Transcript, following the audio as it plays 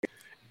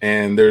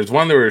And there's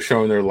one that were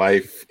showing their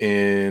life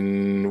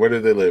in where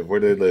did they live? Where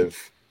do they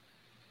live?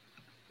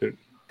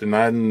 They're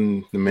not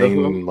in the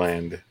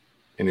mainland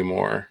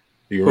anymore.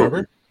 Do you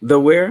remember? The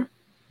where?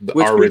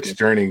 Our Rich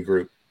Journey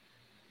group.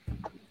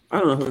 I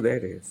don't know who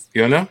that is.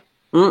 You don't know?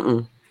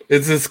 Mm-mm.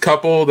 It's this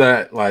couple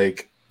that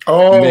like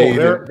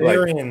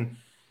they're in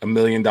 $1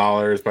 million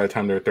by the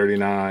time they're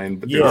 39.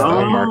 But yeah,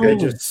 stock market. They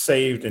just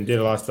saved and did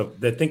a lot of stuff.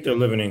 They think they're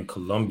living in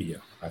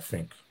Colombia, I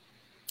think.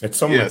 It's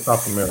somewhere in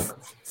South America.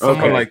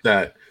 Somewhere like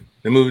that.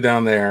 They moved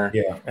down there.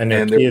 Yeah. And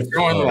they're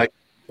showing like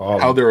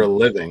how they were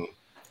living.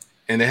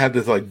 And they have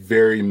this like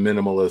very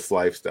minimalist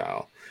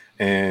lifestyle.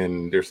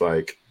 And there's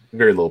like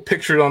very little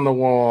pictures on the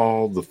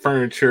wall. The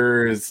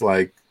furniture is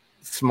like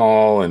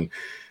small, and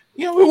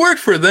you know, it worked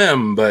for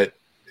them, but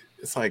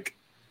it's like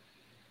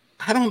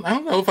I don't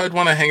know if I'd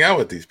want to hang out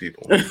with these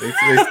people. They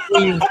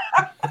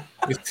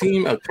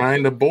seem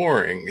kind of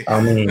boring.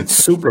 I mean,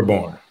 super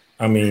boring.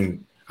 I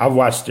mean, I've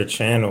watched their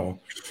channel.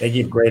 They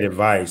give great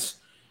advice,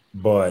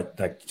 but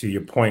like to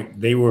your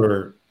point, they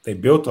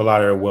built a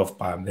lot of their wealth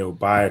by they would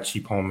buy a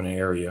cheap home in the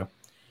area,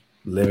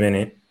 live in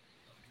it,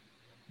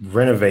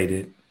 renovate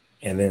it,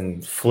 and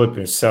then flip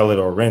and sell it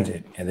or rent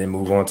it, and then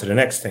move on to the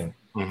next thing.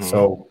 Mm-hmm.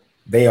 So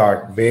they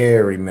are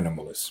very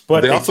minimalist.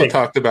 But they also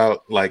talked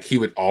about like he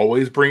would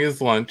always bring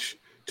his lunch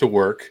to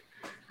work,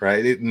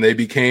 right? And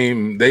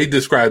they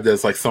described it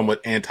as like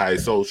somewhat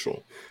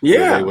antisocial.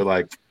 Yeah. They would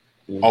like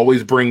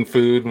always bring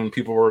food when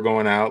people were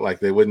going out. Like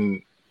they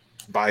wouldn't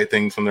buy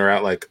things when they're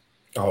out, like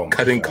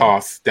cutting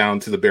costs down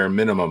to the bare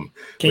minimum.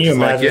 Can you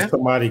imagine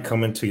somebody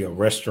coming to your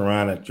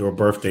restaurant at your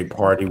birthday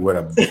party with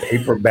a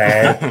paper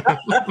bag?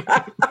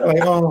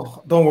 Like,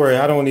 oh, don't worry,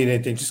 I don't need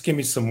anything. Just give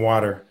me some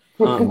water.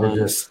 And we're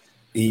just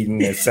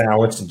eating a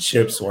sandwich and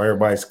chips while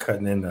everybody's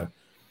cutting in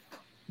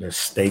their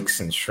steaks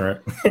and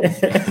shrimp.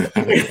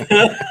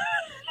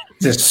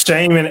 Just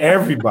shaming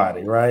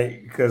everybody,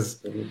 right?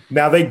 Because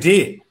now they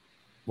did.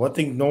 One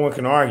thing no one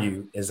can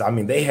argue is, I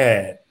mean, they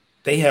had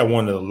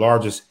one of the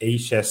largest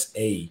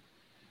HSA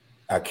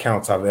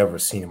accounts I've ever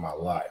seen in my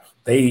life.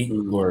 They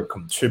were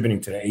contributing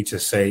to the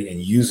HSA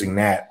and using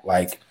that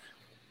like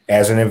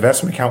as an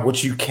investment account,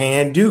 which you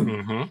can do.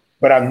 Mm-hmm.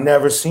 But I've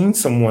never seen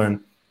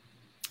someone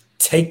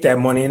take that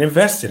money and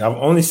invest it. I've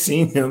only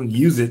seen them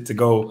use it to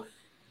go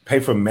pay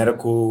for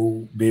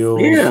medical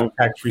bills,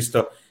 tax-free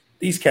stuff.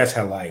 These cats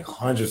had like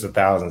hundreds of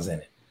thousands in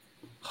it.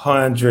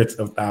 Hundreds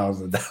of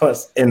thousands of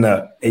dollars in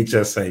the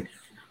HSA.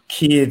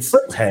 Kids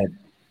had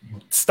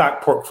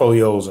stock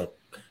portfolios are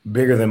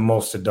bigger than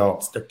most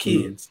adults. They're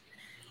kids.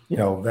 You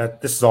know,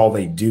 this is all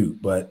they do.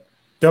 But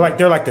they're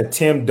like the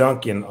Tim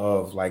Duncan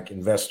of like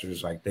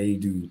investors. Like they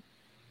do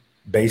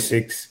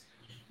basics.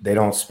 They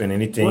don't spend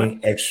anything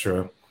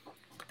extra.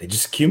 They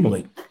just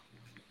accumulate.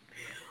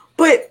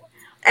 But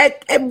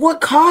at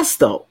what cost,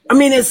 though? I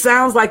mean, it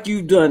sounds like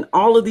you've done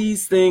all of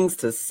these things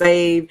to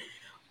save,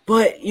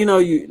 but you know,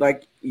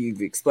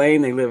 you've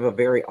explained they live a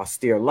very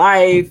austere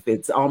life.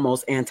 It's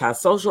almost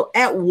antisocial.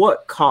 At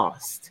what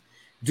cost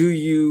do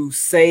you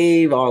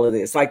save all of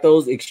this? Like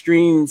those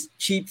extreme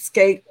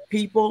cheapskate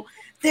people.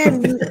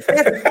 Have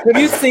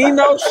you seen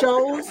those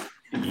shows?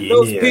 Yeah.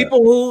 Those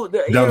people who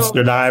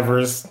dumpster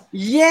divers,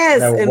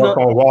 that and work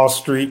on Wall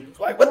Street.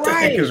 Like, what the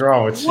heck is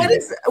wrong with you?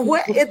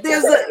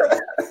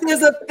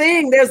 There's a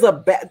thing.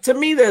 To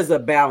me, there's a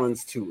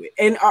balance to it.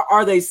 And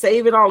are they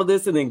saving all of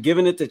this and then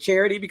giving it to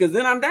charity? Because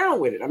then I'm down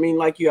with it. I mean,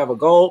 like you have a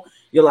goal.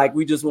 You're like,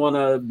 we just want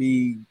to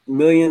be $1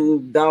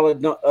 million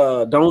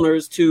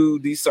donors to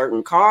these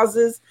certain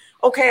causes.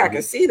 Okay, I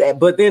can see that.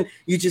 But then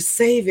you just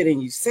save it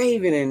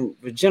and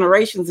for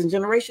generations and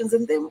generations.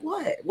 And then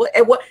what?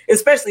 What?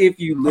 Especially if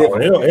you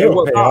live.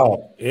 It'll pay off.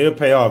 It'll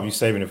pay off. You're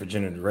saving it for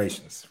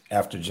generations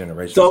after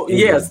generations. So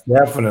yes,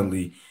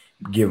 definitely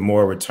give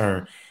more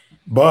return.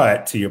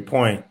 But to your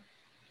point,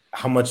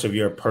 how much of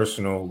your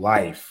personal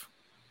life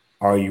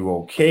are you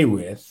okay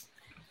with?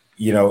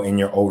 You know, in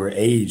your older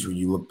age, when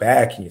you look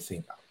back and you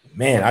think,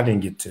 man, I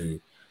didn't get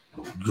to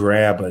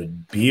grab a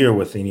beer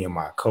with any of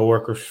my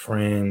coworkers,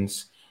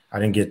 friends. I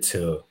didn't get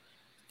to,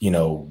 you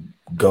know,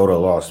 go to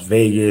Las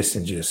Vegas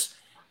and just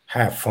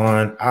have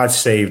fun. I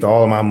saved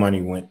all of my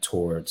money, went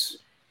towards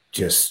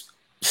just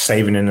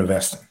saving and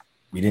investing.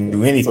 We didn't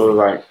do anything. So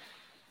like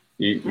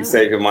you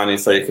save your money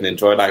so you can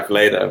enjoy life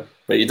later,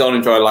 but you don't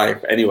enjoy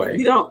life anyway.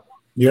 You don't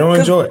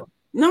enjoy it.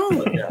 No,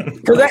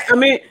 because I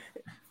mean,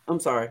 I'm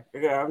sorry.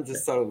 I'm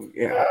just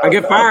I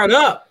get fired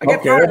up.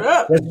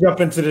 Let's jump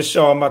into the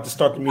show. I'm about to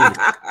start the music.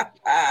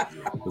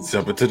 Let's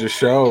jump into the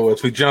show.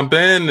 As we jump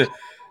in,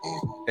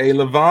 hey,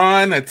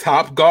 Levon at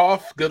Top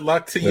Golf. Good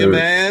luck to you,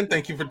 man.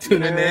 Thank you for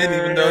tuning in,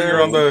 even though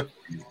you're on the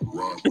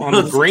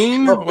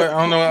green. I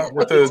don't know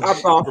what to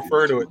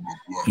refer to it.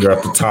 You're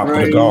at the top of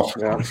the golf.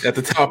 Yeah. At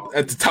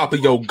the top of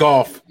your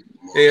golf.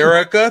 Hey,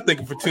 Erica, thank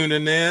you for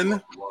tuning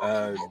in.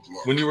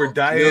 When you were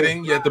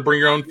dieting, you had to bring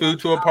your own food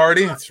to a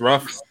party. It's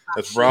rough.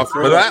 That's rough.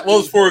 But that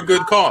was for a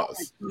good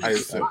cause, I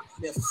assume.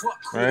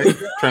 Right?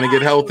 Trying to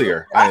get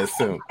healthier, I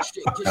assume.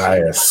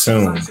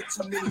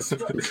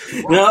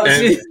 No,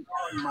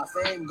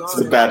 It's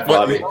a bad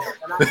party.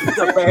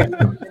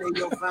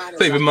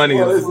 Saving money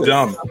is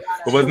dumb.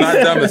 But what's not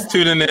dumb is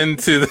tuning in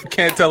to the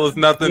Can't Tell Us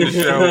Nothing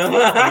show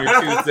on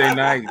your Tuesday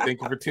night.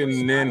 Thank you for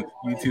tuning in,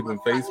 YouTube and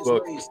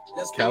Facebook.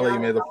 Kelly,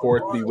 may the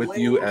 4th be with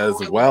you as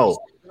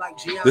well.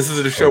 This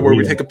is the show where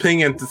we take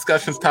opinions,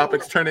 discussions,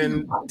 topics, turn it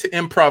into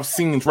improv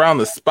scenes around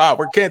the spot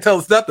where Can't Tell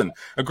Us Nothing,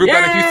 a group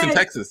out of Houston,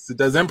 Texas that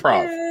does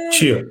improv.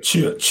 Cheer.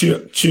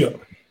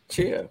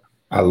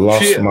 I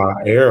lost my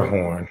air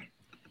horn.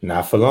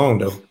 Not for long,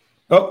 though.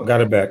 Oh, got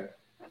it back.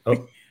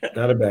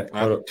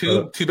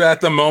 Too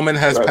bad the moment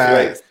has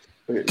passed.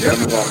 Moving.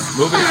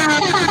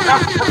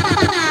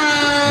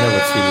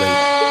 Never too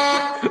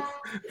late.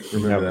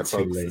 Remember that,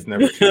 folks. It's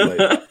never too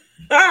late.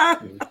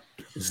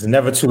 It's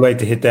never too late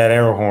to hit that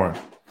air horn.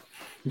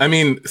 I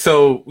mean,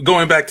 so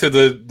going back to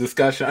the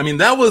discussion, I mean,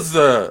 that was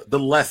the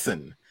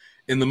lesson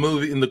in the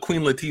movie, in the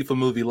Queen Latifah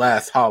movie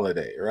Last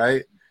Holiday,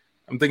 right?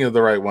 I'm thinking of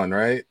the right one,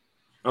 right?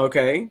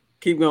 Okay,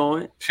 keep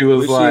going. She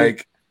was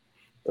like,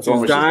 she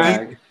was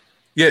dying.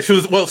 Yeah, she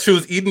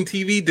was eating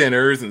TV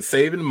dinners and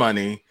saving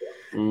money,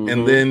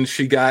 and then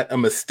she got a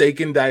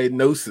mistaken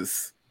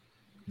diagnosis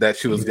that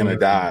she was gonna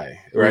die,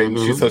 right? And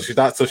she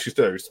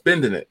started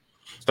spending it,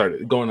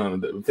 started going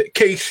on a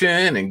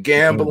vacation and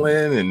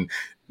gambling and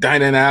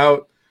dining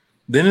out.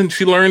 Then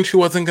she learned she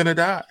wasn't gonna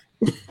die,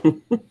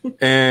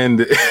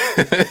 and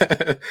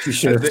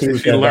she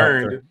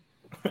learned.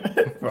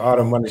 For all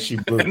the money she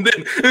blew. And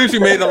then she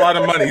made a lot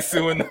of money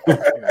suing.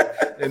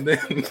 And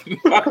then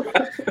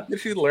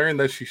she learned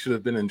that she should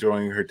have been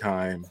enjoying her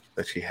time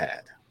that she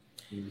had.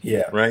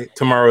 Yeah. Right?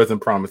 Tomorrow isn't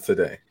promised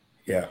today.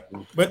 Yeah.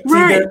 But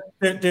see,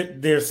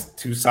 there's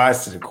two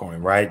sides to the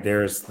coin, right?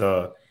 There's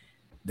the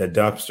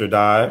dumpster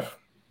dive,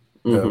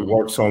 the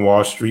Works on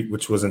Wall Street,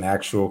 which was an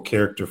actual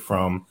character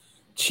from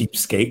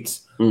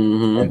Cheapskates.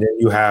 And then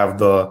you have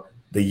the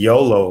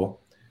YOLO,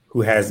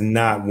 who has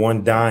not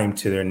one dime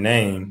to their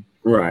name.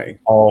 Right.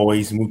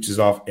 Always mooches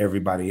off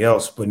everybody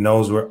else, but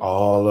knows where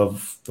all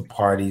of the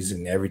parties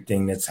and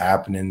everything that's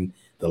happening,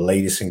 the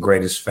latest and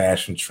greatest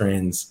fashion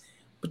trends,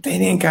 but they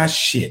ain't got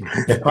shit.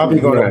 They're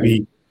probably going to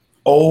be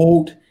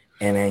old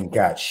and ain't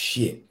got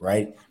shit,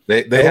 right?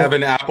 They have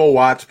an Apple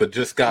Watch, but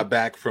just got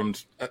back from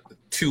a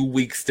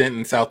 2-week stint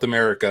in South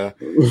America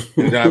and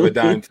don't have a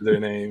dime to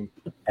their name.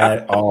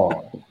 At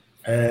all.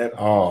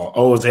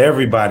 Owes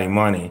everybody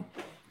money.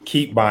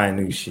 Keep buying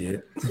new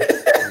shit.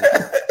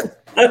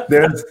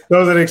 Those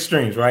are the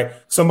extremes, right?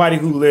 Somebody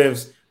who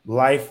lives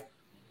life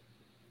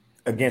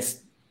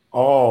against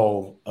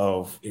all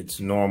of its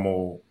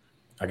normal,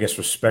 I guess,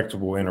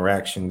 respectable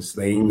interactions.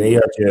 They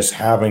are just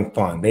having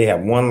fun. They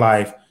have one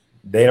life.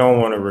 They don't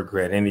want to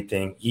regret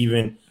anything,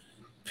 even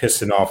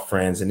pissing off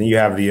friends. And then you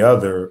have the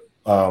other,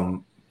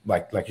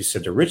 like you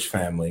said, the rich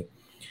family,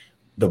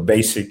 the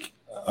basic,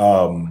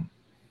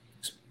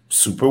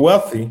 super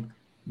wealthy,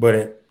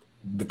 but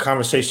the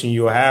conversation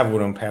you'll have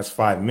with them past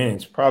 5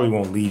 minutes probably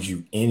won't lead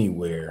you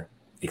anywhere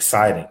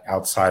exciting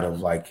outside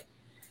of like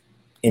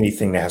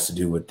anything that has to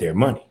do with their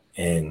money.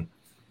 And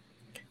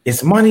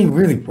is money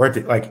really worth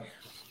it? Like,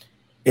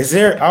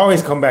 I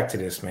always come back to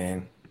this,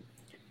 man.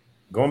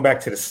 Going back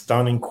to the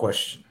stunning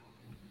question.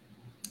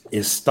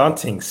 Is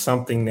stunting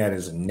something that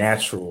is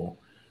natural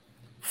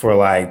for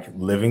like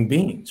living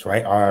beings,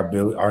 right?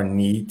 Our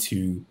need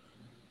to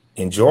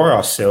enjoy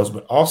ourselves,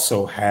 but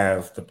also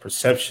have the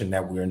perception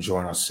that we're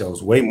enjoying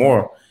ourselves way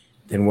more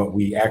than what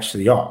we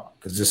actually are,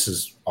 because this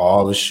is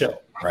all the show,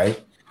 right?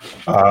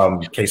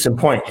 Case in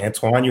point,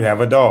 Antoine, you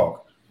have a dog.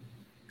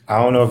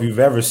 I don't know if you've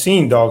ever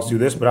seen dogs do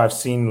this, but I've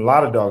seen a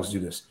lot of dogs do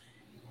this.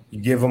 You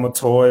give them a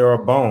toy or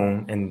a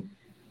bone, and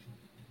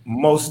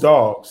most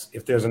dogs,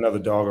 if there's another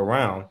dog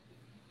around,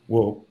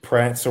 will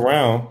prance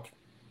around.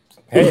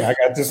 Hey, I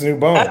got this new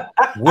bone.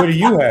 What do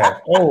you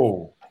have?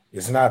 Oh,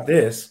 it's not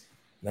this.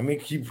 Let me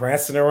keep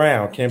prancing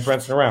around. Keep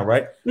prancing around,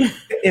 right?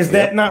 Is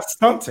that not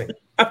stunting?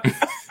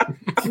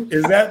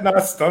 Is that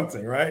not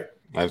stunting, right?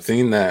 I've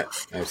seen that.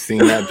 I've seen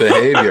that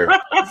behavior.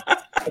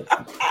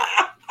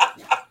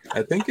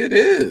 I think it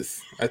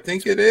is. I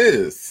think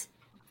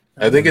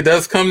it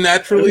does come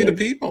naturally to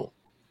people.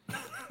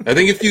 I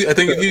think if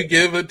you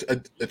give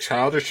a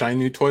child a shiny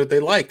new toy that they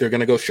like, they're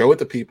gonna go show it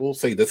to people,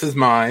 say, "This is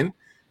mine.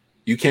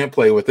 You can't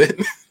play with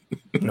it."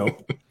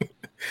 Nope.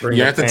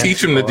 You have to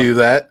teach them to do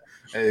that.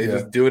 They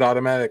just do it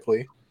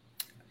automatically.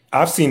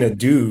 I've seen a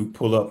dude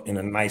pull up in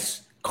a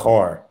nice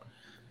car,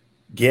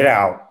 get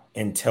out,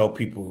 and tell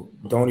people,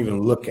 don't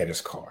even look at his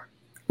car.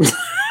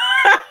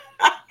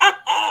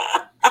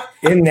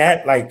 In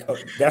that, like,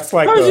 that's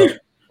like a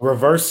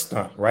reverse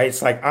stunt, right?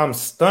 It's like, I'm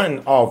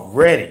stunting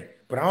already,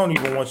 but I don't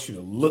even want you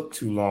to look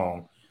too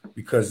long,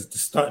 because the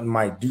stunting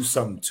might do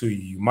something to you.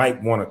 You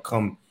might want to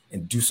come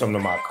and do something to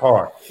my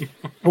car.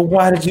 But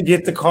why did you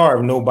get the car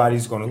if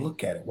nobody's going to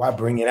look at it? Why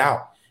bring it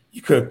out?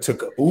 You could have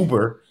took an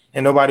Uber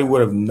and nobody would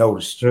have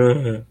noticed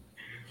you.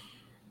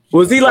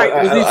 Was he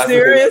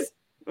serious?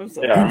 I'm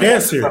sorry. Yeah,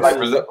 that's serious. Like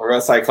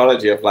reverse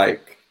psychology of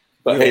like,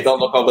 but hey, don't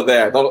look over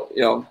there. Don't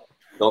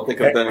think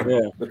of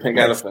the pink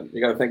elephant.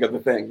 You got to think of the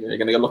thing. You're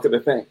going to go look at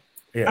the thing.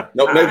 Yeah.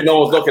 No, maybe no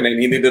one's looking, and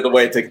he needed a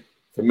way to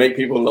make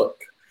people look.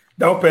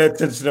 Don't pay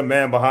attention to the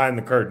man behind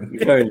the curtain.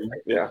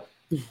 Yeah.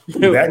 That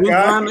Who's guy?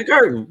 behind the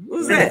curtain?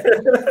 Who's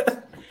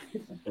that?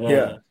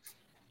 Yeah.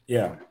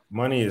 Yeah.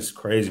 Money is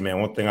crazy,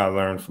 man. One thing I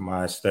learned from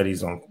my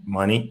studies on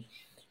money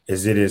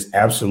is it is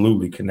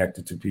absolutely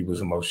connected to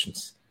people's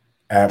emotions.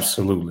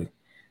 Absolutely.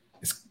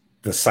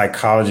 The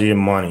psychology of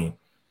money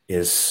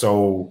is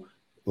so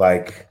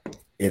like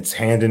it's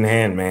hand in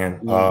hand, man.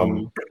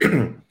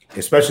 Mm-hmm.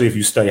 Especially if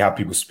you study how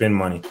people spend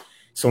money.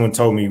 Someone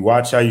told me,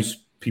 watch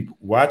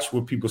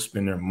what people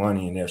spend their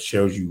money, and that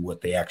shows you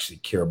what they actually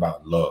care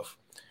about, love.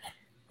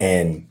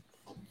 And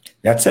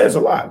that says a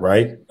lot,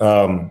 right?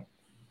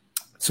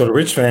 So the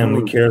rich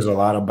family cares a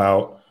lot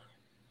about,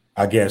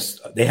 I guess,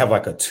 they have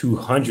like a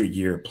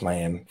 200-year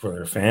plan for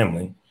their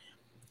family.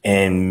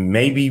 And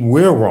maybe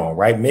we're wrong,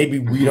 right? Maybe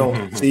we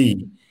don't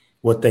see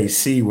what they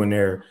see when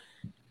their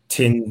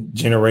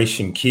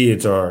 10-generation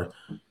kids are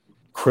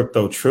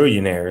crypto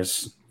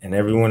trillionaires and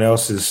everyone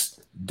else is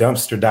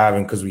dumpster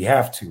diving because we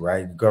have to,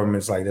 right? The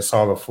government's like, that's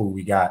all the food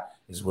we got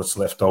is what's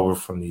left over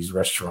from these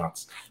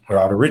restaurants where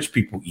all the rich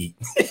people eat.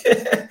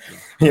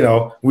 You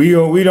know, we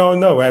don't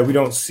know, right? We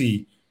don't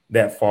see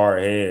that far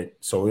ahead.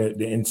 So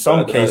in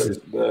some cases,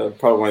 the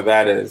problem with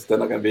that is they're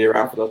not going to be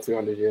around for those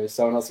 200 years.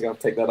 Someone else is going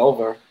to take that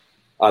over.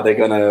 Are they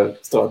going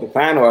to start the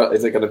plan, or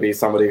is it going to be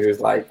somebody who's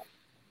like,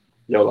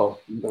 YOLO?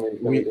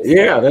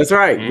 Yeah, that's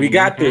right. We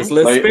got this.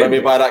 Let me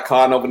buy that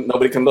car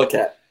nobody can look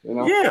at. You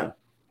know? Yeah.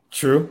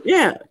 True.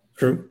 Yeah.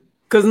 True.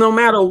 Because no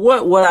matter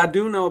what I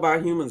do know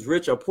about humans,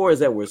 rich or poor, is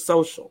that we're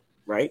social,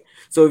 right?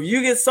 So if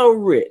you get so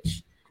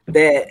rich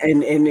that,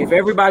 and if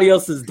everybody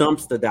else is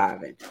dumpster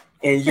diving,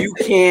 and you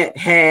can't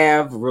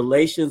have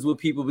relations with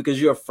people because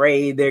you're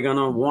afraid they're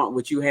gonna want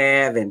what you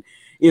have, and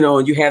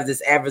and you have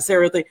this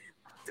adversarial thing,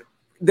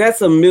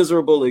 that's a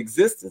miserable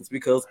existence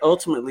because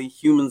ultimately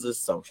humans are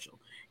social,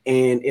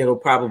 and it'll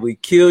probably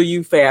kill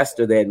you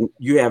faster that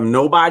you have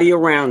nobody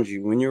around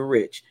you when you're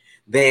rich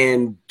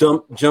than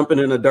jumping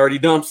in a dirty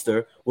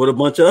dumpster with a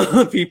bunch of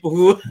other people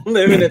who are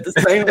living at the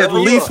same level.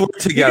 At least we're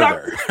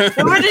together.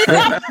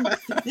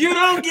 You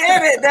don't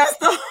get it. That's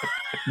the.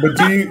 But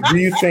do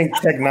you think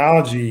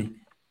technology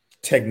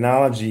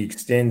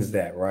extends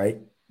that, right?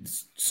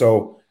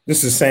 So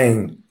this is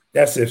saying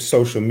that's if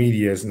social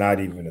media is not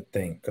even a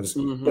thing, because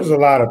there's a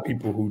lot of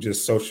people who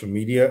just social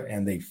media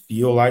and they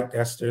feel like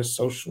that's their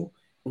social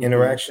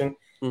interaction,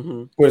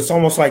 but it's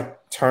almost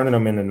like turning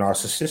them into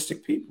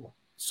narcissistic people.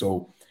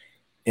 So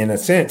in a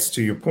sense,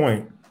 to your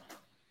point,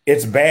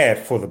 it's bad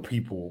for the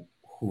people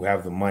who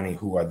have the money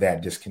who are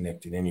that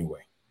disconnected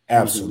anyway.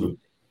 Absolutely.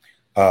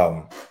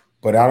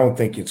 But I don't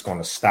think it's going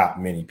to stop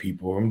many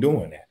people from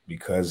doing that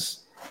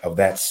because of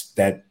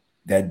that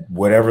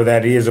whatever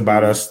that is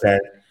about us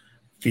that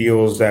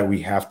feels that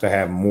we have to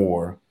have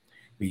more.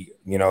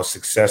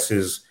 Success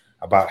is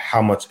about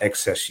how much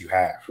excess you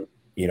have,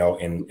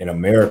 in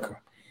America.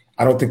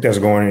 I don't think that's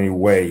going any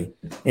way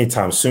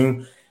anytime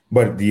soon.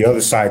 But the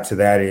other side to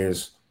that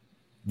is,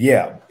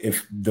 yeah,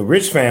 if the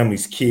rich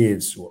family's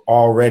kids were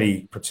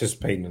already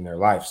participating in their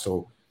life,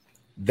 so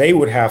they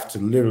would have to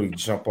literally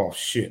jump off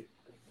ship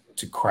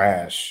to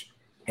crash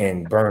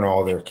and burn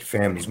all their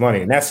family's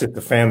money. And that's if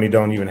the family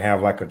don't even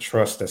have like a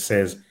trust that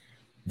says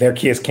their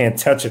kids can't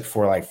touch it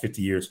for like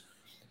 50 years.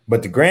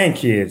 But the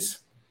grandkids,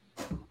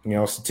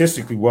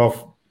 statistically,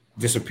 wealth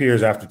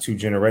disappears after 2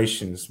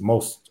 generations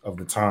most of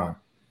the time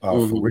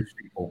for rich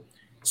people.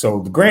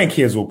 So the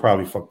grandkids will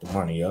probably fuck the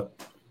money up.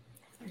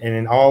 And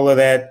then all of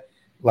that,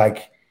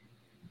 like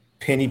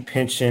penny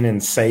pinching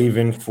and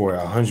saving for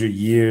 100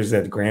 years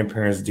that the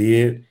grandparents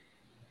did,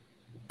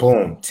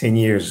 boom, 10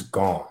 years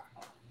gone.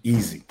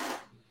 Easy.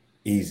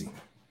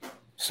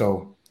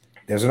 So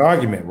there's an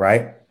argument,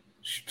 right?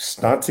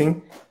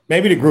 Stunting,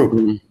 maybe the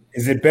group.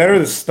 Is it better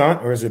to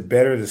stunt or is it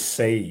better to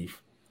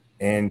save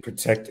and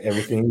protect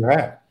everything you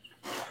have?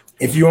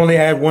 If you only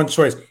had one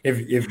choice,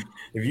 if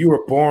you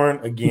were born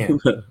again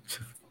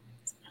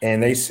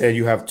and they said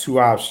you have 2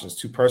 options,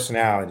 2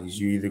 personalities,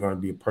 you're either going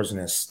to be a person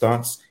that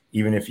stunts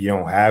even if you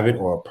don't have it,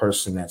 or a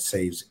person that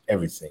saves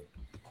everything.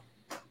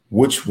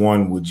 Which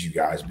one would you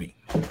guys be?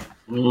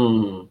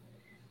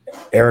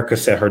 Erica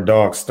said her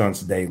dog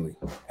stunts daily.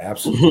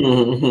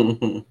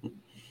 Absolutely.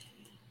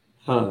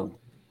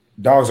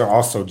 Dogs are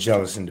also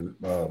jealous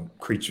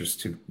creatures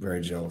too.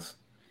 Very jealous.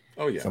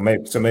 Oh yeah.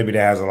 So maybe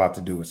that has a lot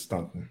to do with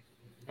stunting.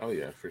 Oh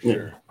yeah, for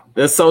sure. Yeah.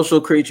 They're social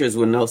creatures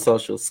with no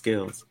social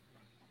skills.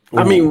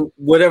 I mean,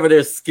 whatever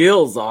their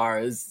skills are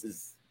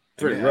is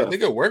pretty rough. I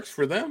think it works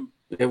for them.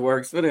 It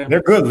works for them.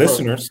 They're good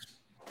listeners.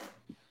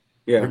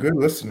 Yeah, they're good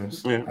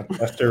listeners. Yeah.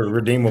 That's their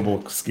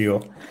redeemable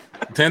skill.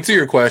 To answer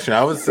your question,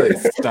 I would say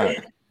stunt.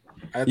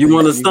 You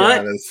want to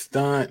stunt?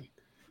 Stunt.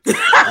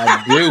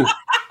 I do.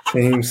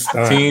 Team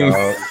stunt. Team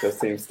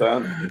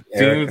stunt.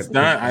 Team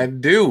stunt. I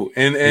do,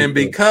 and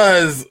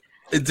because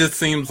it just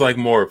seems like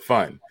more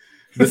fun.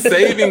 The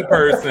saving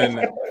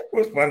person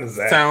what fun is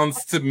that?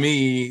 Sounds to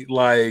me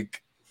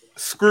like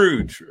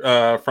Scrooge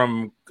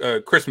from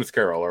Christmas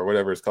Carol or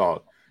whatever it's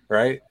called.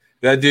 Right?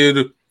 That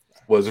dude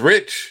was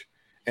rich.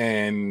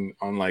 and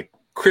on like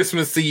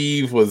Christmas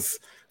Eve was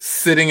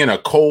sitting in a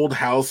cold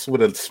house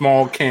with a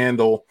small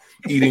candle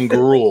eating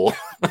gruel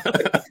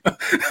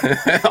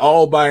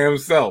all by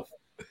himself.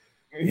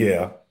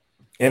 Yeah.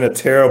 In a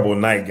terrible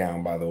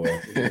nightgown, by the way.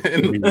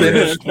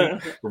 Finished,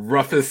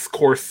 roughest,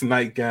 coarse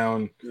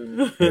nightgown.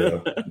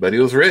 Yeah. But he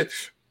was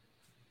rich.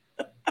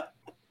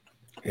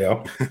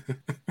 Yeah.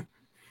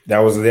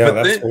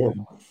 That's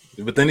horrible.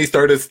 But then he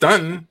started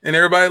stunting and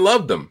everybody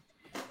loved him.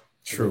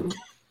 True.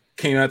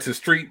 Came out to the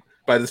street,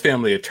 buy this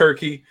family a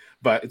turkey,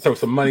 throw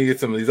some money at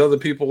some of these other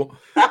people.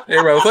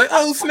 Everybody was like,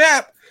 oh,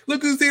 snap.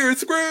 Look who's here,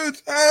 it's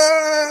Scrooge.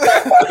 Ah!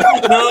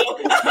 No,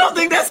 I don't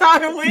think that's how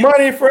it went.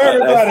 Money for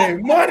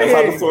everybody. Money. That's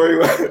how the story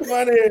went.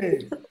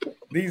 Money.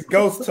 These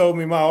ghosts told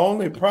me my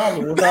only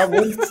problem was I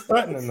wasn't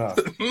stunting enough.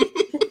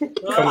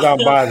 Comes out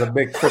and buys a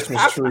big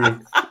Christmas tree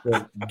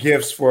with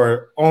gifts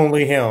for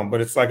only him,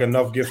 but it's like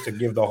enough gifts to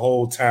give the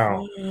whole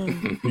town.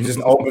 He just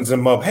opens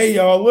them up. Hey,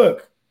 y'all,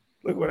 look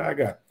what I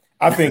got.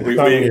 I think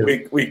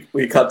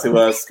we cut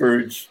to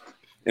Scrooge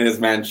in his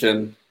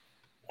mansion,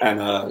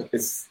 and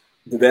it's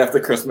the day after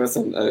Christmas,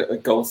 and a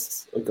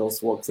ghost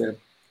walks in.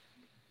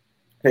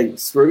 Hey,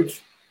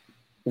 Scrooge,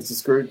 Mr.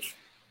 Scrooge.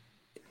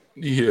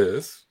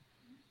 Yes.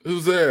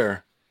 Who's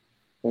there?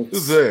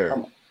 Who's there?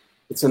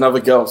 It's another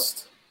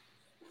ghost.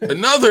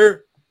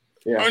 Another?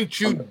 Yeah. Aren't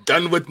you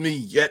done with me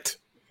yet?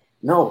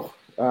 No.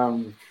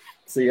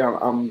 See,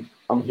 I'm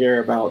here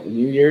about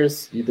New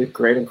Year's. You did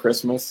great on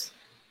Christmas,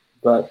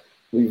 but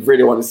we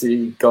really want to see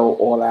you go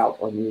all out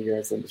on New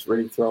Year's and just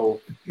really throw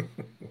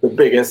the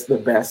biggest, the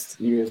best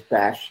New Year's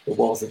bash the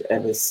world has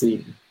ever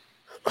seen.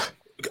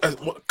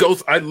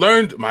 Ghost, I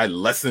learned my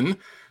lesson.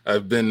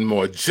 I've been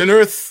more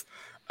generous,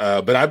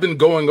 but I've been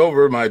going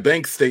over my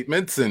bank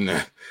statements, and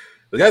I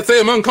gotta say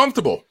I'm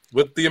uncomfortable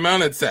with the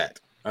amount it's at.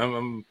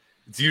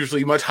 It's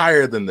usually much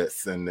higher than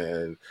this, and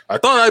I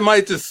thought I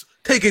might just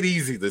take it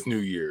easy this New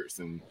Year's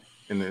and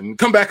then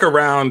come back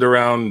around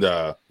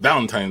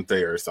Valentine's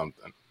Day or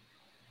something.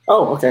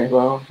 Oh, okay.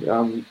 Well,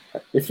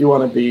 if you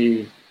want to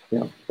be,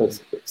 a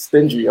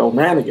stingy old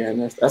man again,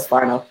 that's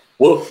fine.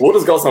 We'll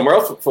just go somewhere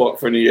else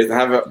for New Year's and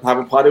have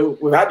a party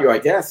without you, I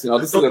guess.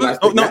 This is a nice.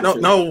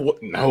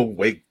 No,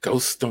 wait,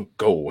 ghosts don't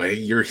go away.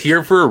 You're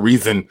here for a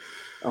reason.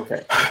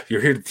 Okay.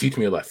 You're here to teach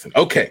me a lesson.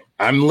 Okay,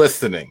 I'm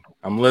listening.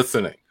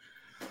 Okay.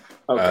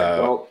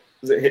 Well,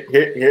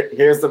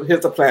 here's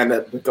the plan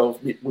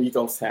that we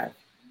ghosts have.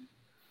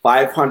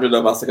 500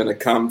 of us are going to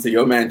come to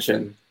your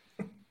mansion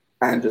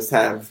and just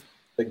have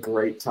a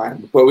great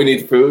time. But we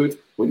need food.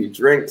 We need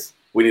drinks.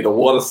 We need a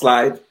water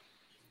slide.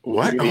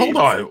 What? Hold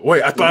on.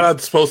 Wait, I thought I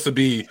was supposed to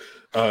be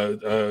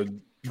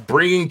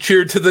bringing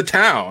cheer to the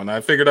town.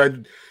 I figured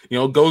I'd,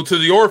 go to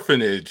the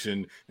orphanage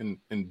and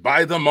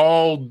buy them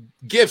all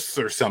gifts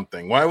or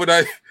something. Why would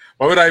I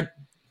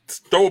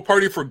throw a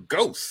party for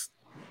ghosts?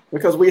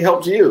 Because we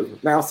helped you.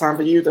 Now it's time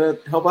for you to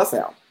help us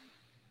out.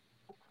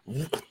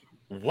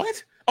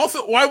 What?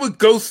 Also, why would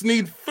ghosts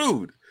need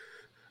food?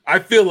 I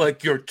feel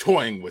like you're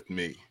toying with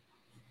me.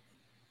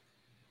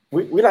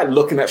 We're not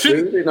looking at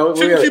food.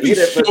 Shouldn't you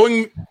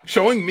be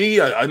showing me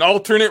an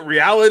alternate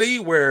reality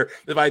where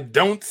if I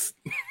don't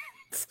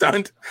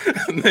stunt,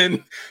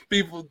 then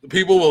people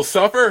will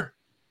suffer,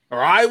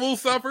 or I will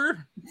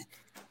suffer?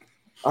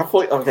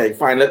 Okay,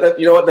 fine.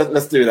 You know what?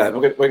 Let's do that.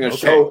 We're going to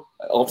show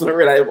alternate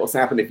reality what's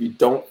happening if you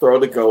don't throw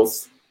the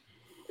ghosts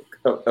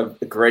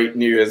a great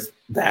New Year's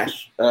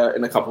bash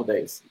in a couple of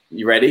days.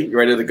 You ready? You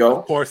ready to go?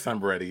 Of course,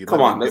 I'm ready.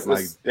 Come on,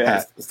 let's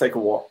take a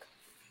walk.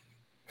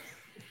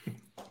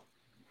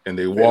 And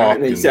they walk.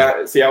 And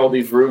see how all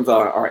these rooms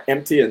are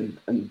empty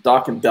and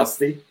dark and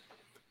dusty?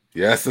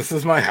 Yes, this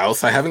is my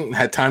house. I haven't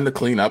had time to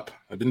clean up.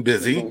 I've been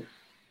busy.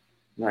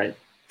 Right.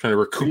 Trying to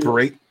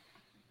recuperate.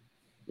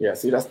 Yeah,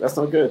 see, that's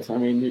not good. I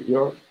mean,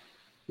 you're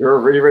a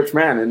really rich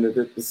man, and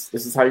this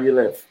is how you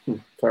live.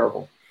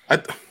 Terrible.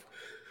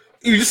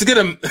 You're just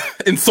going to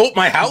insult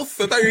my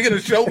house? I thought you were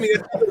going to show me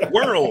the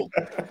world.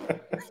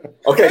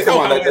 Okay, come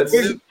on.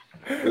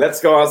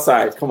 Let's go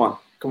outside. Come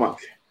on.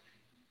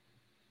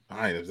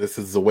 Fine, if this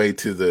is the way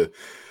to the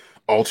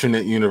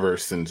alternate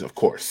universe, and of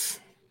course.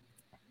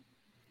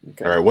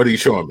 Okay. All right, what are you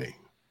showing me?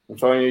 I'm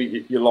showing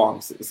you your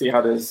lawn. See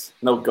how there's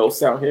no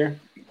ghosts out here?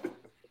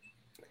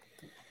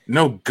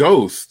 No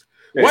ghost?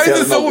 Yeah, why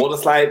is there no water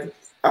slide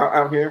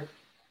out here?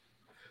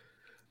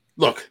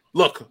 Look.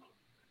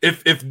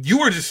 If you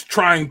were just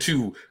trying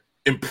to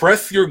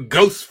impress your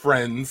ghost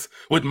friends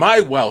with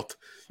my wealth,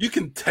 you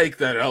can take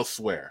that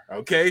elsewhere,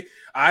 okay?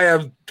 I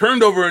have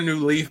turned over a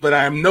new leaf, but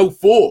I am no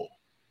fool.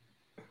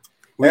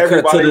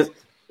 I'm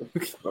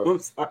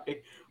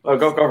sorry. Oh,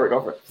 go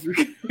for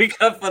it. We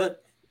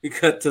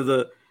cut to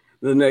the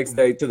next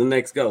day to the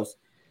next ghost.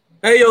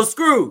 Hey, yo,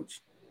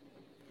 Scrooge.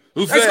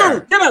 Who's there?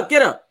 Scrooge,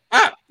 get up.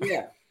 Ah.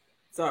 Yeah.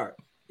 Sorry.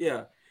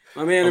 Yeah.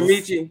 My man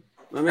Amici.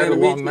 Had a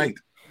long night.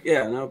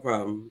 Yeah, no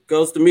problem.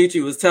 Ghost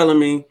Amici was telling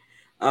me,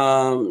 he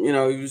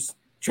was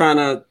trying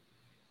to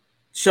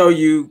show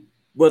you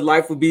what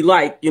life would be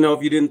like,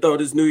 if you didn't throw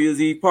this New Year's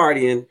Eve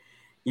party and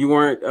you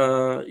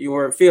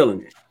weren't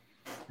feeling it.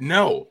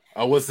 No,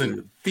 I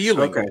wasn't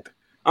feeling it.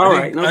 All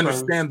right, no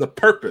understand the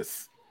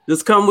purpose.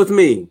 Just come with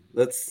me.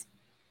 Let's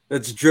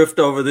drift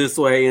over this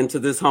way into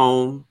this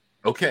home.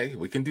 Okay,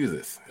 we can do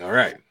this. All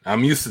right,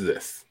 I'm used to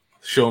this.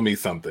 Show me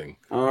something.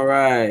 All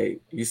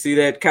right, you see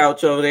that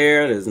couch over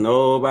there? There's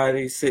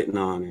nobody sitting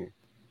on it.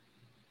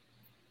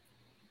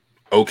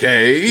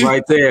 Okay,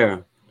 right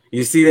there.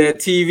 You see that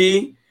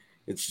TV?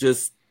 It's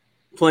just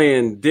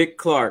playing Dick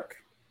Clark.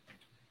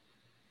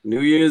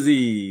 New Year's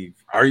Eve.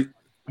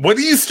 What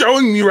are you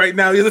showing me right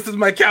now? This is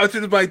my couch.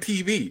 This is my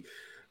TV.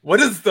 What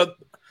is the?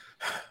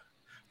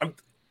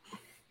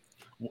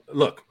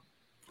 Look.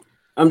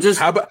 I'm just.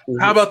 How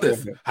about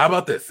this? How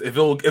about this? If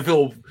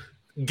it'll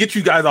get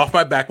you guys off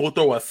my back, we'll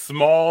throw a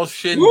small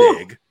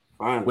shindig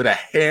with a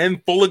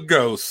handful of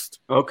ghosts.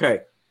 Okay.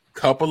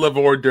 Couple of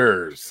hors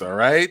d'oeuvres. All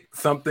right.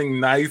 Something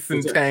nice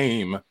and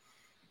tame.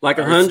 Like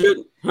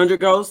 100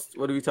 ghosts.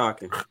 What are we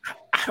talking?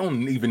 I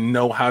don't even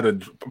know how to.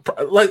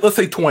 Let's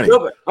say 20.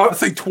 Let's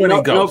say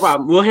 20 ghosts. No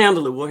problem. We'll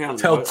handle it.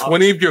 Tell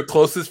 20 of your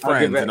closest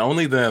friends and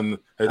only them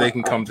that they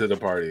can come to the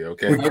party.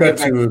 Okay. We cut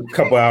to a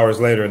couple hours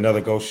later.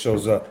 Another ghost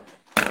shows up.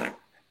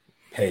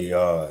 Hey,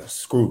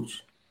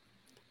 Scrooge.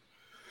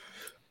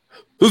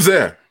 Who's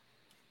there?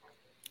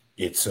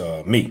 It's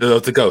me. Oh,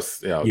 it's a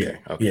ghost. Yeah. Okay. Yeah,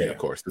 okay. yeah. Of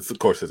course. It's a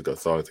ghost.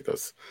 It's always a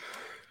ghost.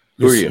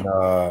 Who are you?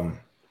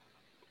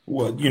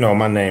 Well,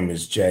 my name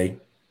is Jay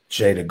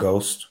the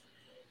Ghost.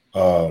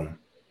 And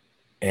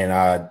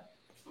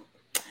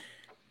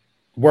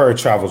word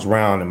travels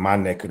around in my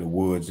neck of the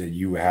woods that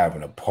you were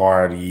having a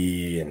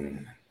party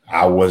and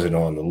I wasn't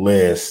on the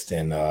list.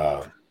 And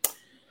I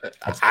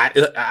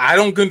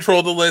don't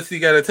control the list. You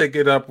got to take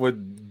it up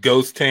with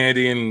Ghost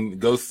Tandy and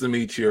Ghost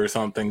Amici or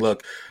something.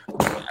 Look,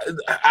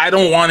 I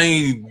don't want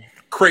any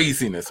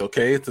craziness.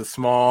 Okay, it's a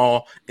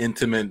small,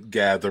 intimate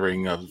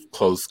gathering of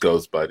close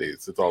ghost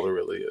buddies. That's all it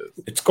really is.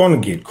 It's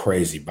going to get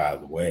crazy, by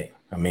the way.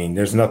 I mean,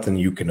 there's nothing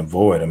you can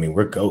avoid. I mean,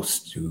 we're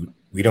ghosts, dude.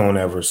 We don't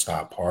ever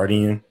stop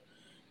partying,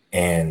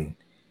 and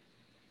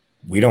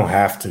we don't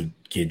have to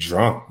get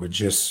drunk.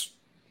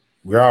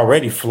 We're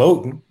already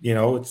floating.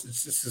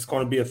 It's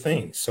going to be a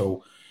thing.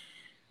 So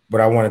what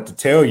I wanted to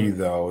tell you,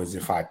 though, is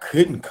if I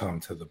couldn't come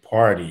to the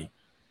party,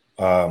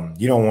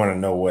 you don't want to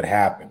know what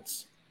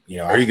happens.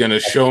 Are you going to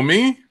show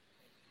me?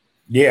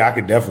 Yeah, I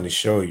could definitely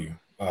show you.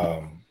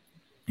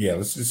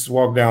 Let's just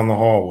walk down the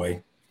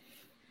hallway.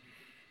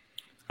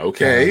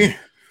 Okay.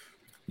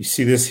 You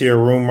see this here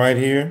room right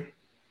here?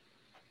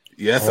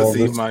 Yes, I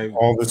see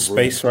all this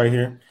space right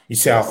here. You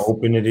see how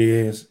open it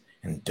is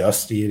and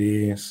dusty it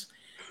is.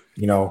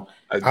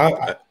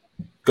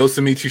 Ghost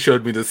Amici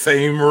showed me the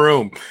same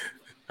room.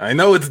 I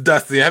know it's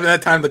dusty. I haven't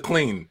had time to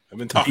clean. I've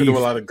been talking to a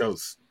lot of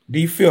ghosts. Do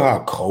you feel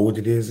how cold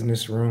it is in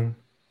this room?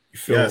 You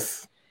feel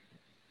yes.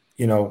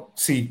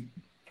 See,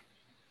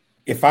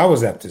 if I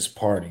was at this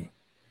party,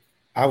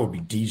 I would be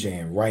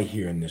DJing right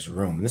here in this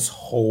room. This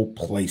whole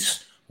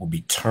place will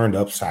be turned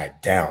upside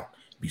down.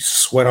 Be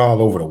sweat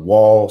all over the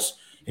walls.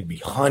 It'd be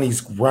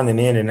honeys running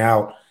in and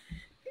out.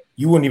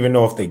 You wouldn't even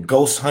know if they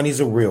ghost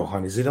honeys or real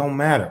honeys. It don't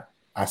matter.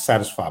 I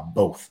satisfy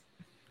both.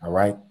 All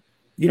right.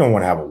 You don't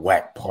want to have a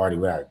whack party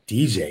without a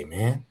DJ,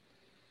 man.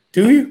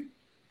 Do you?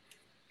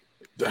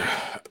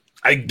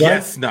 I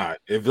guess not.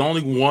 If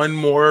only one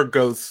more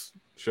ghost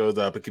shows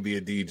up, it could be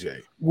a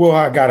DJ. Well,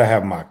 I gotta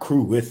have my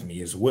crew with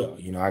me as well.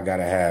 I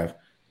gotta have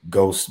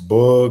Ghost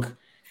Bug,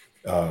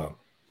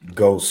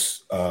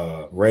 Ghost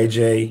Ray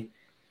J.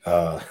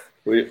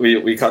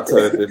 We cut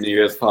to the New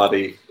Year's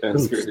party and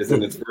Scrooge is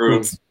in his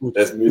room.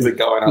 There's music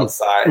going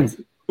outside.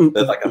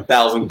 There's like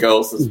 1,000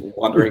 ghosts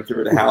wandering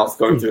through the house,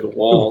 going through the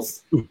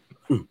walls.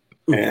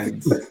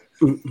 And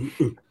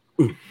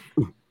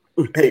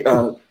hey,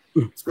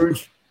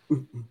 Scrooge,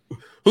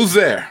 who's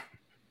there?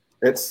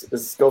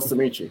 It's Ghost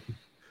Amici.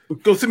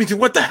 Ghost Amici,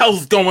 what the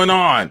hell's going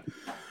on?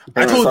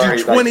 I told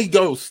you 20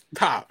 ghosts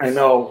top. I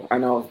know,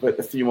 but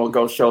a few more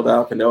ghosts showed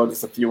up, and there were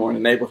just a few more in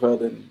the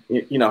neighborhood, and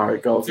you know how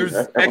it goes. There's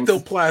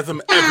ectoplasm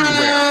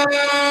everywhere.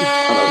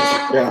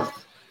 Yeah,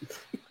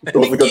 it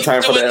was a good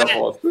time for the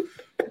airport.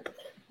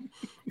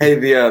 Hey,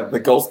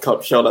 the Ghost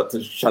Cup showed up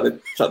to shut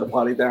the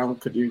party down.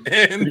 Could you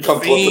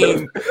come close to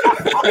them?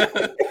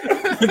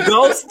 The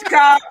Ghost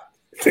Cup.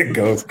 The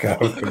Ghost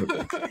Cup.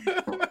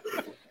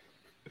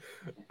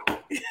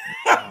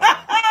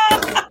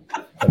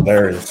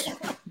 Hilarious.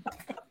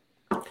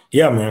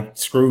 Yeah, man.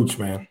 Scrooge,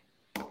 man.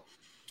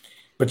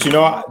 But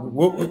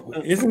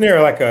isn't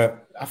there like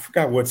I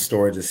forgot what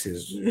story this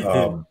is.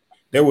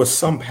 There was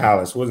some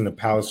palace, wasn't the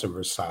Palace of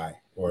Versailles,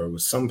 or it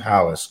was some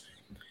palace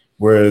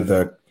where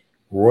the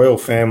royal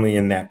family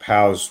in that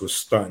palace was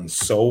stunting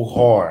so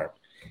hard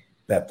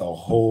that the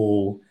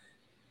whole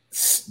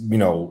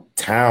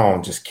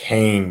town just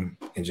came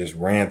and just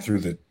ran through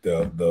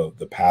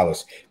the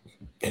palace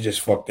and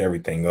just fucked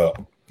everything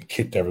up,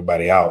 kicked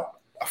everybody out.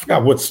 I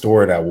forgot what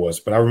story that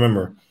was, but I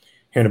remember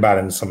hearing about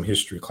it in some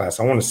history class.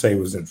 I want to say it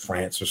was in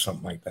France or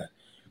something like that,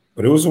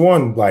 but it was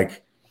one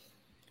like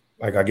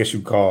I guess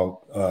you'd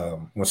call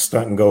when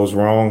stunting goes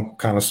wrong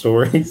kind of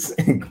stories.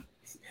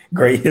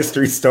 Great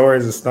history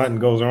stories of stunting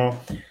goes wrong.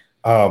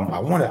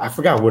 I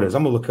forgot what it is.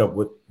 I'm gonna look up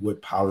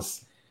what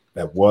palace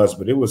that was,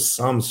 but it was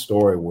some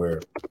story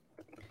where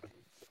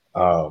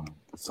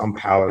some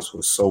palace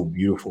was so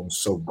beautiful and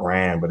so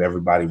grand, but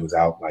everybody was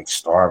out like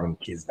starving,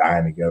 kids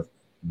dying to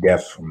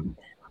death from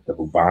the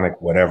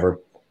bubonic whatever,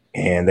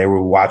 and they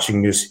were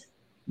watching this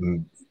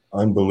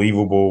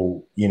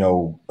unbelievable,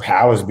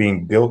 palace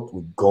being built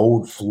with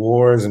gold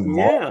floors and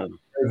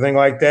everything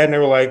like that, and they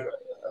were like,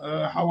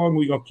 how long are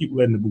we gonna keep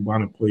letting the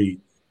bubonic plague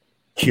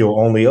kill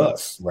only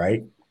us,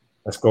 right?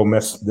 Let's go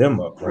mess them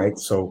up, right?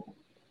 So,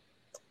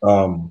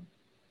 man,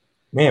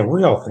 what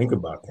do y'all think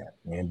about that,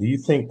 man? Do you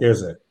think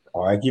there's an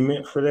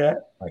argument for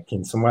that? Like,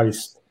 can somebody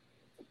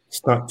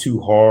stunt too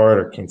hard,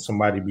 or can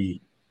somebody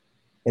be?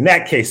 In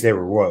that case, they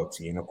were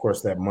royalty, and of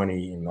course, that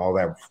money and all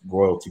that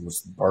royalty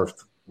was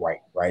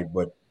birthright, right?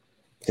 But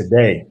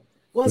today,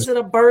 was it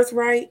a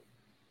birthright?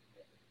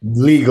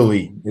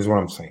 Legally, is what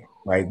I'm saying,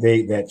 right?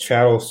 That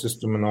chattel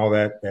system and all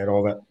that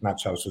not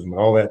chattel system, but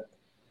all that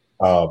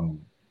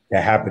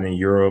that happened in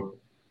Europe,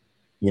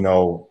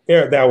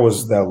 that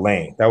was the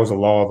land. That was the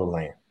law of the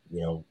land.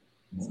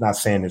 It's not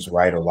saying it's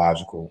right or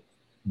logical,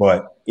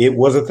 but it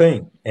was a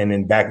thing. And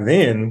then back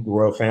then, the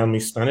royal family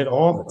stunted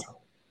all the time.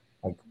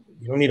 Like,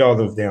 you don't need all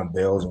those damn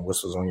bells and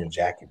whistles on your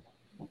jacket.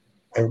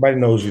 Everybody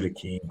knows you're the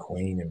king,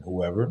 queen, and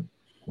whoever,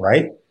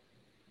 right?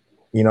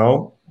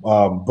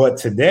 But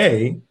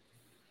today,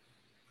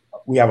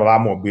 we have a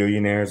lot more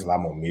billionaires, a lot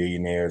more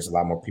millionaires, a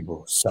lot more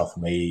people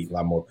self-made, a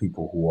lot more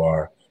people who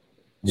are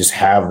just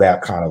have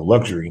that kind of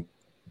luxury.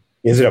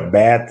 Is it a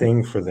bad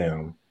thing for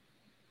them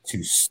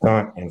to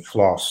stunt and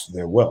floss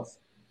their wealth?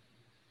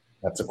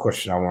 That's a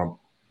question I want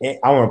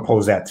to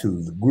pose that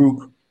to the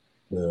group,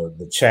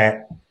 the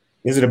chat.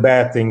 Is it a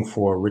bad thing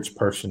for a rich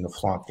person to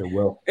flaunt their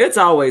wealth? It's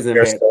always in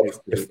bad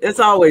taste. It's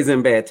always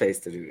in bad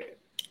taste to do that.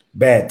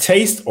 Bad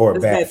taste or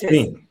a bad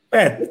thing?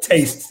 Bad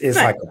taste is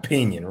like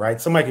opinion, right?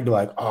 Somebody could be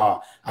like,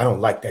 I don't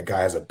like that guy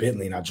has a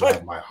Bentley and I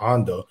drive my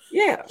Honda.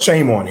 Yeah.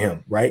 Shame on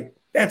him, right?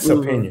 That's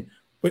opinion.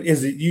 But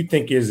you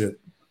think it's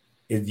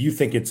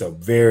a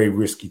very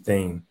risky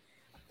thing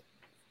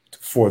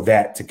for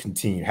that to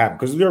continue to happen?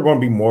 Because there are going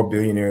to be more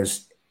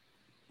billionaires,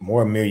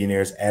 more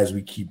millionaires as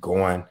we keep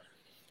going.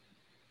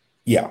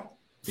 Yeah.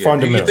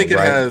 Fundamentally, you think it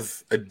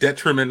has a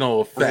detrimental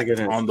effect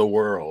on the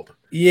world?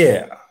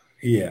 Yeah.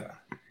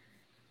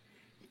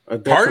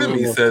 Part of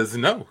me says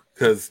no,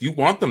 because you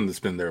want them to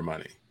spend their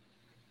money.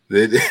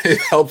 It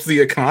helps the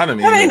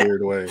economy in a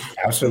weird way.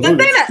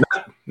 Absolutely.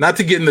 Not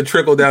to get into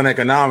trickle down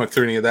economics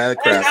or any of that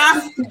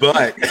crap,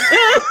 but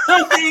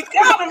the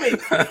economy.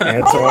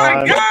 Oh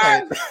my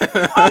God!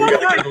 Oh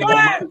my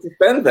God! To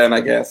spend then,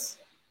 I guess.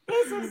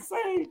 That's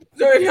insane.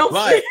 So it helps.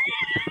 But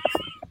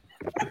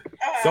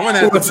someone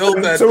has to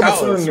build that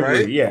palace,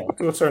 right? Yeah,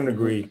 to a certain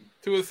degree.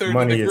 To a certain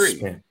money degree. Is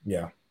spent.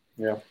 Yeah.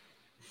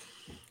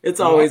 It's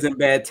always in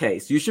bad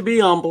taste. You should be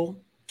humble.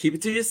 Keep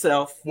it to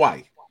yourself.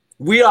 Why?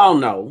 We all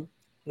know.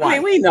 Why? I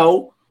mean, we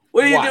know.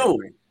 What are you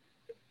doing?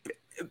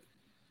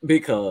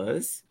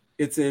 Because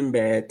it's in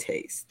bad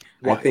taste.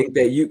 Why? I think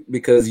that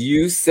because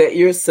you set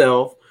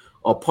yourself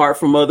apart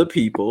from other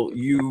people,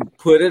 you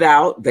put it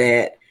out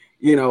that,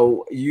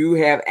 you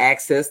have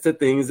access to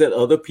things that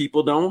other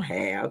people don't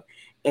have.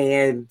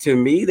 And to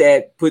me,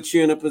 that puts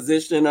you in a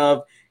position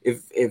of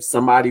if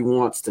somebody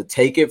wants to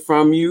take it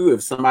from you,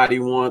 if somebody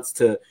wants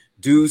to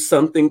do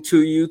something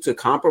to you to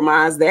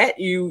compromise that,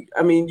 you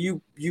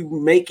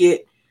make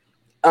it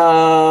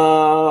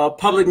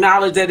public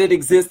knowledge that it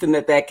exists and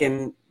that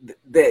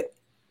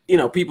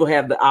people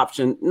have the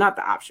option, not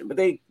the option, but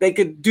they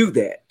could do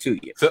that to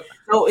you. So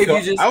if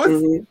you just,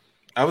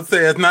 I would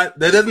say that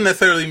doesn't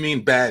necessarily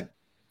mean bad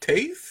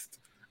taste,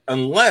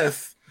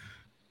 unless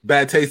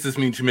bad taste just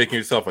means you're making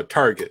yourself a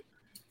target,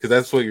 because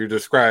that's what you're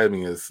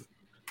describing is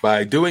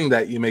by doing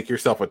that you make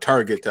yourself a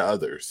target to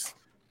others.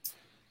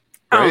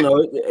 Right? I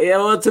don't know. Yeah,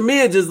 well, to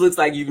me it just looks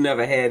like you've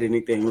never had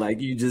anything. Like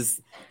you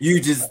just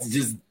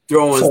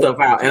throwing stuff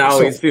out, and I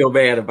always feel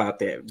bad about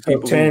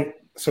that.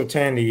 So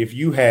Tandy, if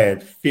you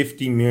had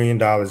 $50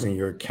 million in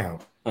your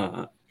account,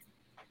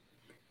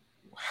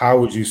 how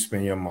would you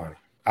spend your money?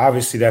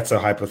 Obviously, that's a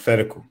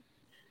hypothetical,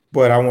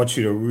 but I want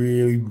you to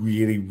really,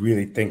 really,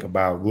 really think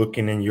about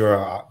looking in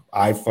your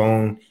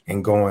iPhone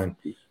and going,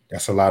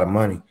 that's a lot of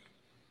money.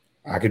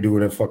 I could do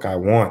whatever the fuck I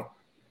want.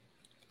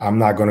 I'm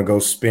not going to go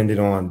spend it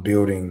on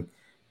building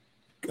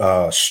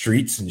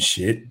streets and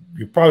shit.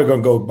 You're probably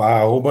going to go buy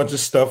a whole bunch of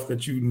stuff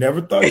that you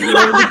never thought you were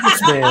going to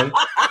spend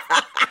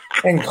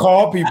and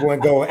call people and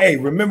go, hey,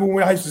 remember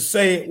when I used to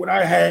say what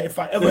I had, if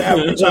I ever have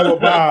a job to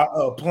buy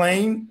a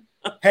plane,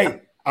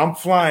 hey, I'm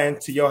flying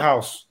to your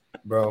house,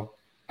 bro.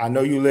 I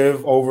know you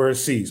live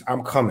overseas.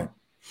 I'm coming.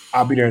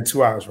 I'll be there in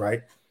 2 hours,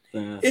 right?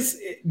 It's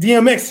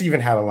DMX even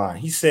had a line.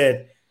 He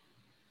said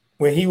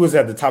when he was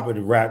at the top of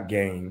the rap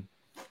game,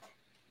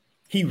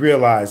 he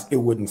realized it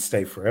wouldn't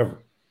stay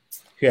forever.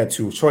 He had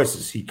two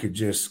choices. He could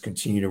just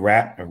continue to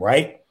rap and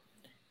write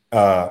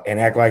and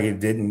act like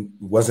it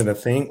wasn't a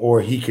thing,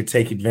 or he could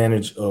take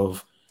advantage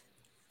of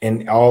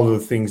and all the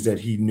things that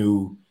he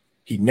knew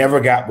he never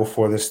got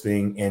before this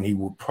thing, and he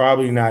would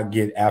probably not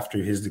get after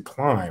his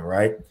decline,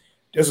 right?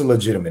 There's a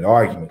legitimate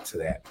argument to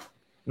that.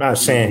 I'm not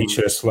saying he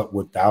should have slept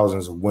with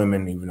thousands of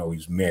women, even though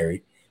he's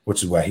married,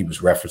 which is what he was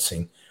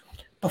referencing.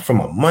 But from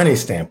a money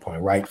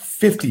standpoint, right?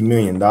 $50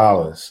 million,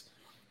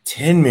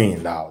 $10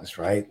 million,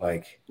 right?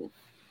 Like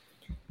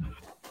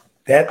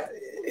that.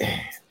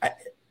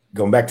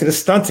 Going back to the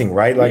stunting,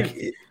 right? Like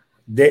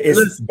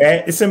it's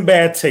bad. It's in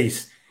bad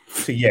taste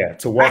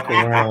to walk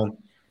around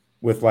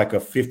with like a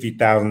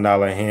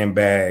 $50,000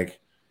 handbag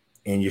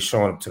and you're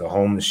showing up to the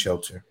homeless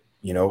shelter,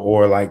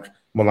 or like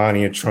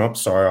Melania Trump.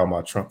 Sorry, all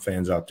my Trump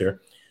fans out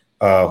there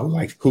who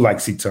like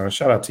C-Ton.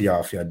 Shout out to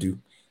y'all if y'all do.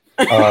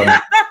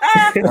 I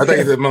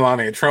think that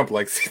Melania Trump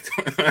likes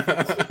C-Ton.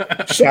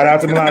 Shout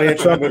out to Melania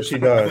Trump if she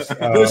does.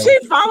 Does she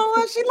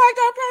follow us? She liked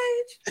our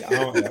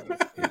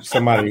page?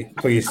 Somebody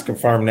please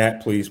confirm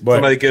that, please. But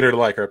somebody get her to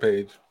like our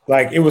page.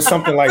 Like it was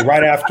something like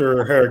right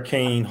after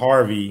Hurricane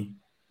Harvey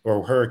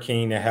or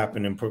hurricane that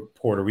happened in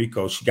Puerto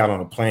Rico, she got on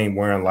a plane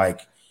wearing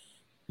like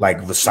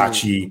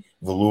Versace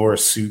velour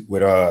suit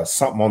with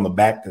something on the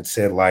back that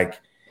said like,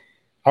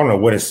 I don't know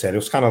what it said. It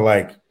was kind of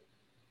like,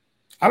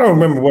 I don't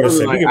remember what it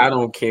said. Like, I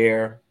don't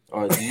care.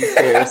 Or do you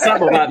care?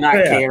 Something about not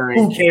caring.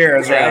 Who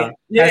cares, right?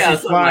 Yeah, as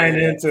she's flying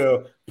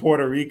into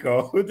Puerto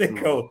Rico, they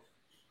go,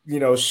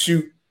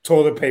 shoot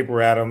toilet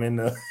paper at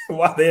them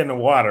while they're in the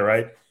water,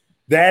 right?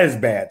 That is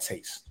bad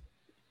taste.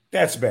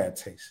 That's bad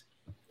taste.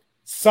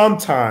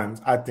 Sometimes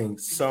I think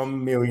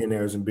some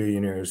millionaires and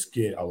billionaires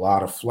get a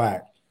lot of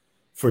flack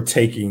for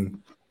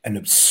taking an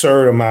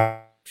absurd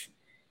amount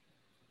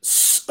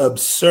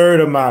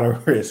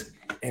of risk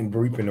and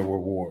reaping the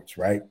rewards,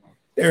 right?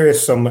 There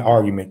is some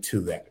argument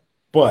to that.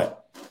 But,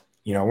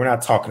 we're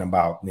not talking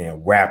about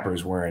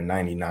rappers wearing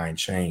 99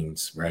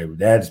 chains, right?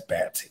 That's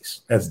bad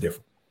taste. That's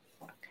different.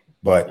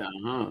 But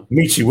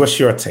Michi, what's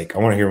your take? I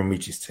want to hear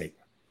Michi's take.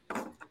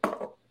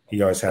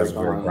 He always has a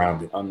very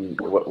grounded.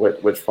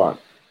 Which font?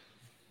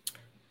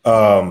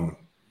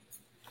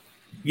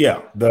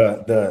 Yeah,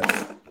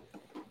 the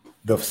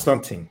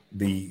stunting.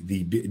 Do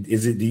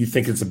you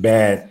think it's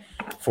bad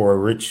for a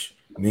rich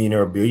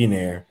millionaire or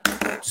billionaire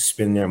to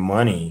spend their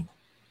money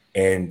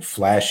and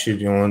flash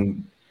it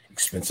on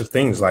expensive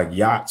things like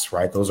yachts,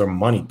 right? Those are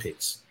money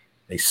pits.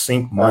 They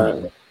sink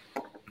money.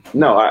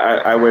 No,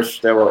 I wish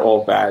they were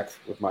all bad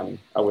with money.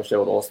 I wish they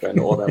would all spend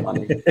all their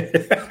money.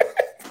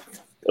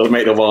 It would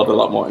make the world a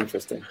lot more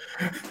interesting.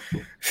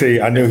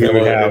 See, I knew he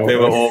would have. If they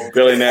were all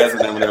billionaires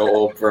and then they were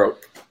all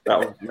broke, that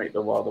would make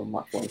the world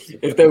much more interesting.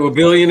 If they were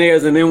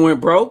billionaires and then went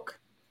broke?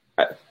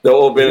 They're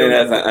all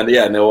billionaires and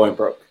they all went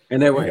broke.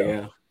 And they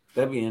went,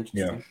 that'd be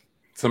interesting. Yeah.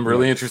 Some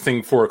really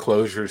interesting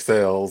foreclosure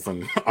sales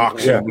and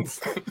auctions.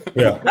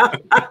 Yeah.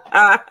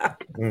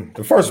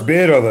 The first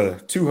bid of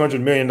the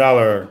 $200 million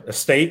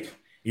estate.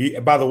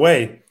 By the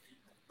way,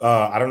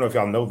 I don't know if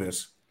y'all know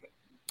this.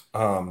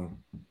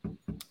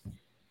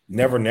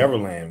 Never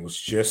Neverland was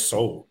just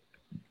sold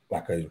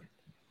like a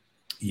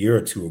year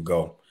or two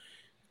ago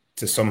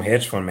to some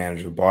hedge fund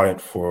manager who bought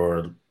it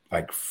for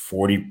like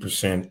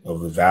 40%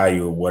 of the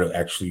value of what it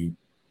actually,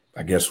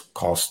 I guess,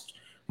 cost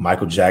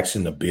Michael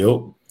Jackson to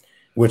build.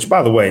 Which,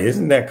 by the way,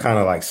 isn't that kind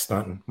of like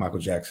stunting Michael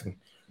Jackson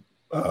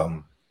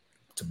to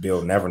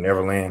build Never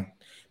Neverland?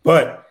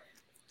 But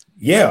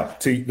yeah,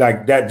 to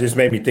like that just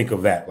made me think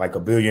of that, like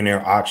a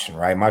billionaire auction,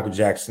 right? Michael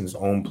Jackson's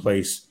own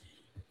place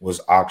was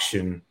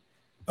auctioned.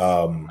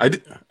 I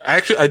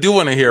do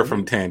want to hear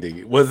from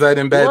Tandy. Was that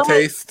in bad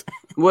taste?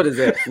 What is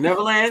that?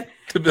 Neverland?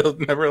 To build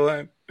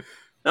Neverland?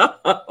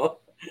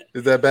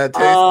 Is that bad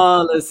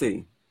taste? Let's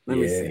see. Let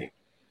me see.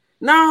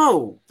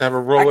 No. Have a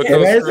roller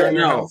coaster in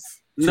your house?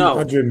 No.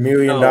 $200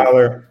 million.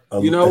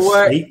 You know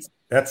what?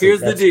 Here's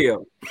the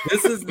deal.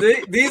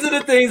 These are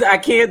the things I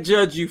can't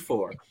judge you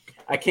for.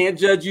 I can't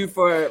judge you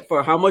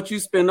for how much you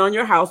spend on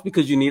your house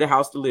because you need a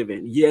house to live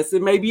in. Yes,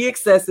 it may be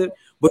excessive,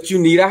 but you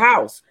need a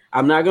house.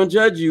 I'm not going to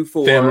judge you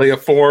for family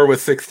of 4 with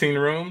 16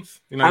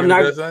 rooms. You're not going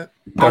to judge that?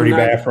 30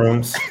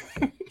 bathrooms.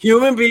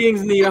 Human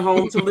beings need a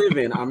home to live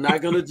in. I'm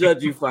not going to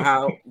judge you for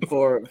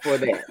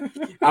that.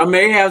 I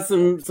may have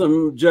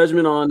some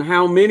judgment on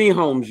how many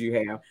homes you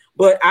have,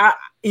 but I'll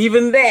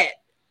even leave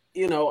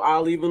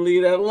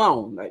that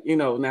alone. Like,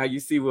 now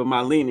you see where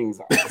my leanings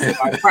are. So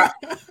like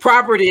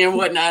property and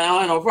whatnot, I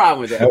don't have no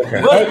problem with that.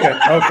 Okay.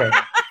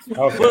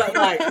 But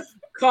like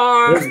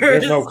cars,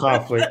 there's no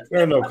conflict.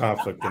 There's no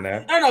conflict in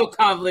that. There are no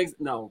conflicts.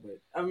 No,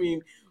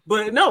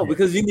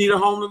 because you need a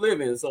home to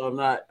live in. So I'm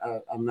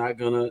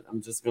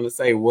just gonna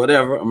say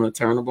whatever. I'm gonna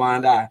turn a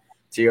blind eye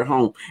to your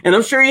home. And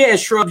I'm sure you had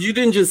shrubs. You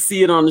didn't just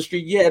see it on the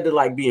street. You had to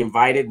like be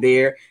invited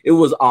there. It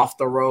was off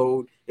the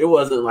road. It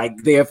wasn't like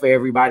there for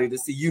everybody to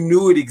see. You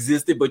knew it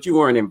existed, but you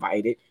weren't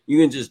invited. You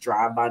didn't just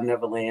drive by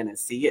Neverland and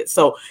see it.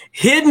 So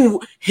hidden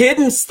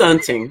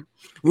stunting.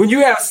 When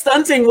you have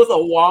stunting with a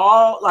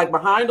wall, like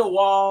behind a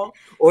wall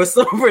or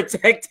some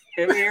protective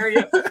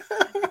area,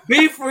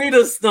 be free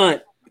to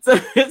stunt. So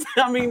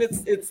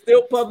it's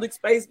still public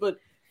space, but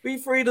be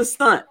free to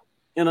stunt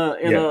in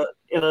a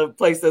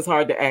place that's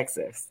hard to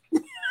access.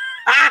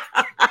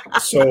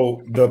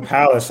 So the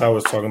palace I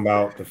was talking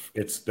about,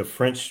 it's the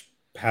French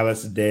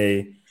Palace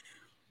des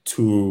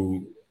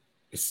Tuileries.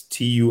 It's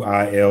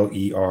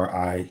Tuileries.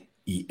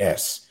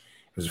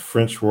 It was a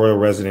French royal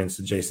residence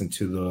adjacent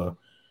to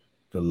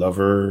the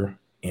Louvre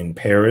in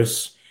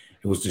Paris.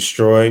 It was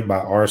destroyed by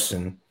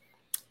arson,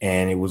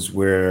 and it was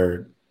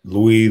where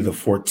Louis the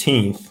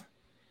 14th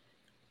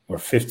or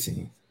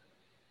 15th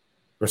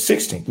or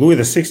 16th, Louis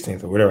the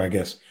 16th or whatever, I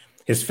guess,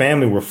 his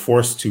family were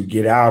forced to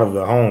get out of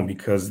the home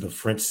because the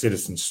French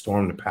citizens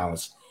stormed the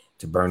palace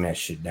to burn that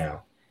shit down.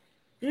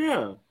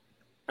 Yeah.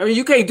 I mean,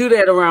 you can't do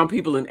that around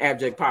people in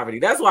abject poverty.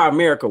 That's why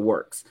America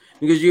works,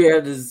 because you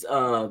have this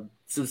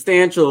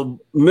substantial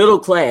middle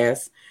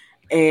class,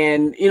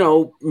 and, you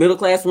know, middle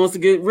class wants to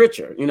get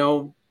richer. You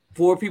know,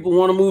 poor people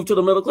want to move to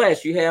the middle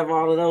class. You have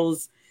all of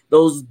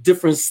those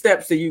different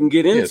steps that you can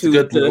get into. It's a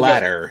good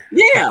ladder.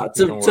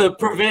 To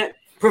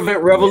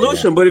prevent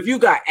revolution. Yeah. But if you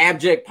got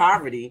abject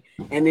poverty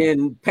and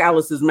then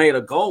palace is made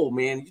of gold,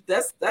 man,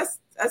 that's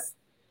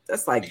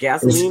like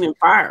gasoline and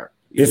fire.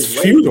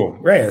 It's feudal,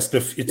 right? It's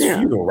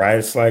feudal, right?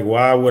 It's like,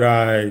 why would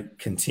I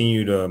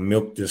continue to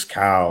milk this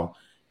cow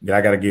that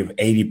I got to give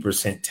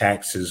 80%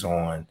 taxes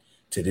on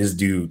to this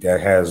dude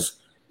that has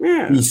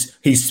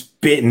he's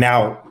spitting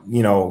out,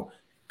 you know,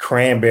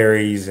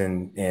 cranberries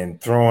and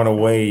throwing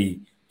away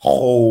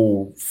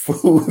whole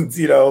foods,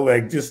 you know,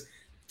 like just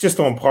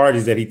on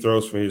parties that he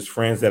throws for his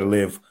friends that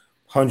live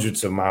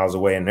hundreds of miles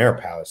away in their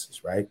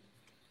palaces, right?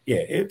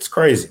 Yeah, it's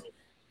crazy,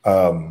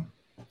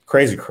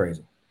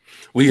 crazy.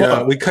 We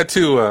cut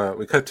to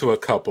a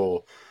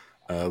couple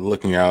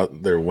looking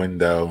out their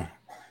window.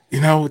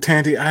 You know,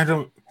 Tandy, I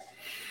don't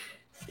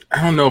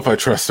know if I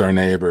trust our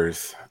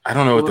neighbors. I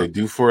don't know what they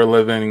do for a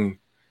living,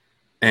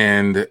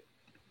 and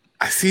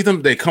I see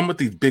them. They come with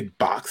these big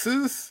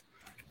boxes,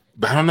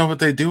 but I don't know what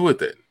they do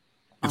with it.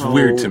 It's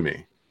weird to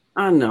me.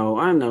 I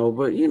know,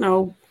 but you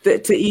know,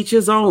 to each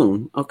his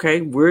own.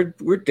 Okay, we're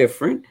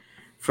different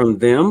from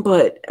them,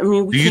 but I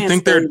mean, do you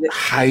think they're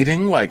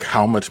hiding like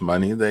how much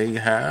money they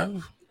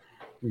have?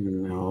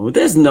 No,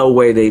 there's no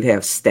way they'd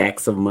have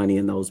stacks of money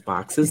in those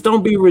boxes.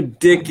 Don't be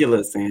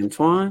ridiculous,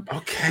 Antoine.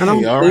 Okay, I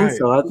don't think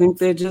so.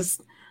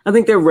 I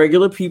think they're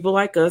regular people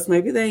like us.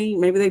 Maybe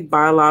they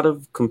buy a lot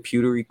of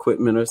computer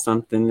equipment or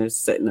something. They're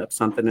setting up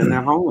something in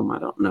their home. I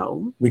don't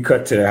know. We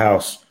cut to the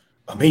house.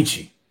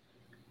 Amici,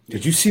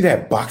 did you see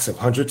that box of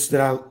hundreds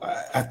that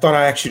I thought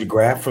I asked you to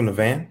grab from the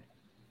van?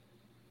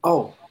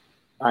 Oh,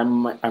 I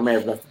may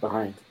have left it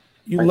behind.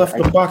 You left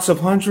the box of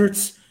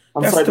hundreds?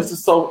 I'm sorry.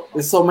 There's so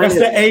many. That's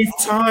the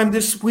 8th time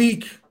this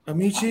week,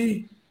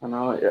 Amici. I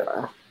know.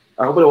 Yeah.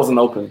 I hope it wasn't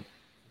open.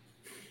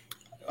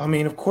 I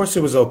mean, of course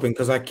it was open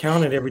because I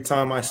counted every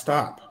time I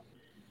stop.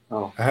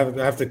 Oh. I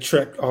have to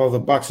check all the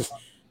boxes.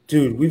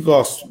 Dude, we've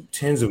lost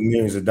tens of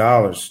millions of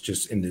dollars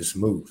just in this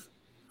move.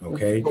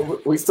 Okay.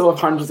 We still have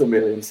hundreds of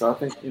millions, so I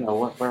think, you know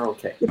what, we're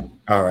okay.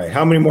 All right.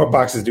 How many more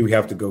boxes do we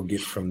have to go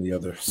get from the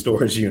other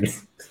storage unit?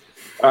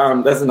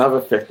 There's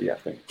another 50, I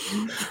think.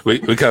 We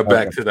got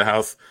back to the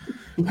house.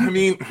 I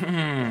mean,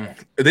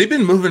 they've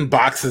been moving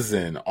boxes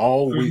in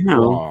all week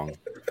long.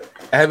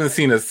 I haven't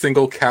seen a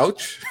single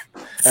couch.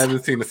 I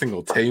haven't seen a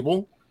single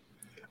table.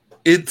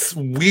 It's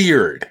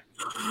weird.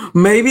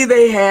 Maybe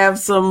they have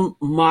some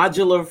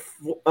modular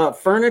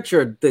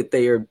furniture that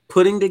they are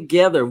putting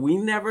together. We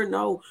never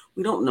know.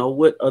 We don't know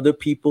what other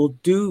people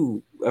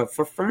do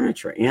for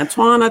furniture.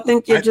 Antoine, I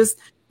think you're just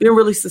being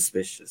really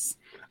suspicious.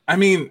 I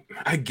mean,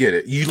 I get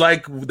it. You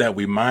like that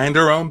we mind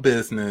our own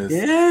business.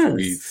 Yes.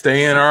 We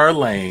stay in our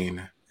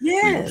lane.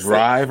 Yes. We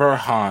drive our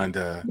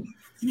Honda.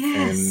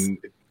 Yes. And,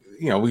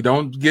 you know, we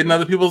don't get in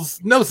other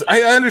people's notes.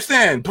 I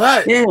understand.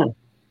 But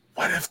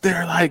what if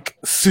they're like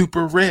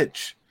super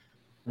rich?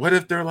 What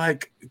if they're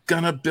like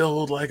gonna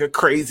build like a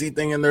crazy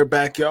thing in their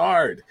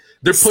backyard?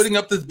 They're putting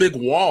up this big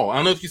wall. I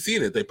don't know if you've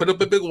seen it. They put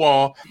up a big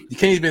wall. You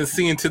can't even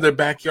see into their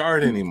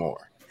backyard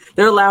anymore.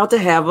 They're allowed to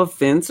have a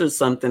fence or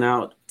something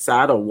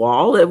outside a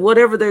wall,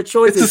 whatever their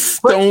choice is. It's a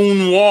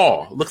stone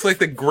wall. It looks like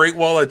the Great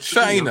Wall of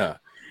China.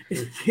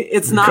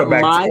 It's not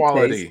my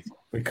quality.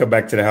 We come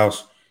back to the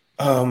house.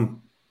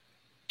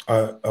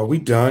 Are we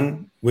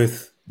done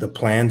with the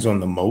plans on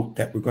the moat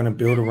that we're going to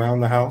build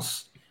around the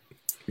house?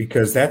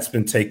 Because that's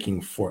been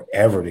taking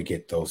forever to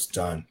get those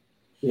done.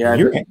 Yeah,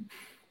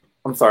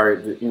 I'm sorry.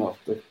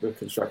 The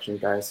construction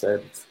guy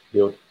said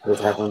he'll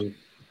have them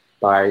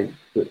by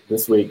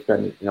this week.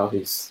 Then, you know,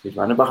 he's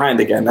running behind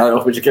again. I don't know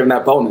if we should give him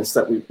that bonus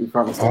that we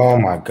promised him. Oh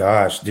my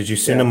gosh! Did you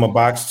send him a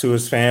box to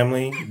his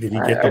family? Did he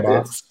get the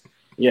box?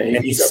 Yeah,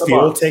 and he's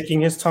still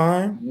taking his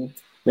time.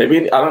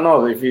 Maybe, I don't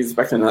know if he's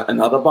expecting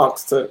another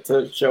box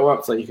to show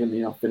up so you can,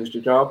 you know, finish the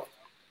job.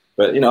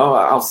 But, you know,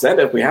 I'll send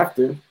it if we have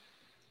to.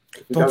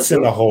 Don't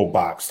send the whole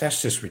box.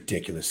 That's just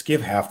ridiculous.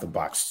 Give half the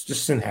box.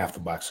 Just send half the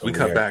box. We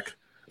cut back.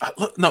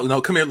 Look,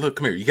 no, come here. Look,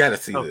 come here. You got to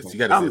see this. You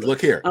got to see this.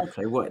 Look here.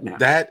 Okay, what now?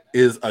 That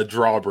is a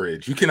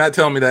drawbridge. You cannot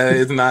tell me that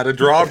is not a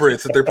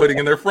drawbridge that they're putting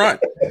in their front.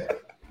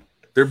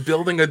 They're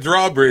building a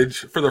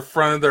drawbridge for the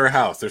front of their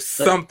house. There's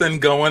something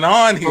going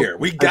on here.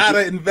 We got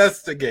to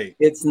investigate.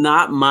 It's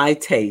not my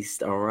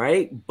taste, all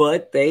right?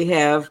 But they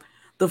have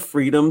the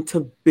freedom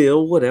to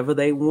build whatever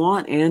they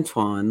want,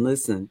 Antoine.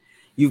 Listen,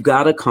 You've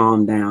got to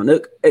calm down.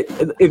 Look,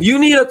 if you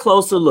need a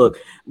closer look,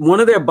 one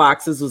of their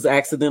boxes was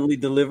accidentally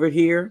delivered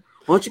here.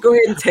 Why don't you go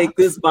ahead and take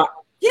this box?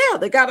 Yeah,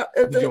 they got.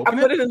 I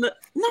put it in the.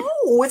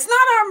 No, it's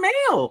not our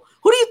mail.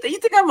 Who do you think? You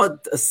think I'm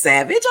a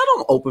savage? I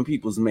don't open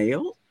people's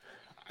mail.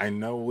 I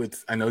know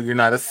you're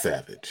not a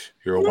savage.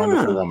 You're a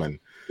wonderful woman.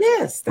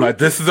 Yes, but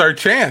this is our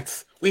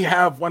chance. We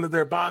have one of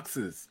their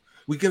boxes.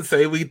 We can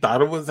say we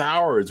thought it was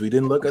ours. We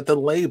didn't look at the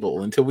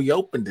label until we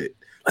opened it.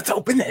 Let's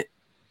open it.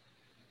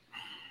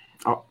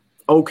 Oh,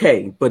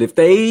 okay, but if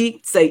they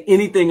say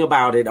anything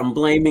about it, I'm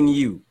blaming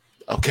you.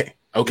 Okay,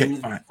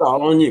 fine. It's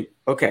all on you.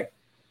 Okay.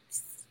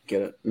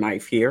 Get a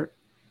knife here.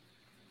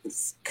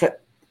 Let's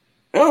cut.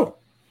 Oh.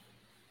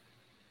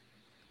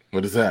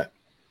 What is that?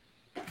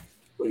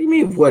 What do you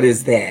mean, what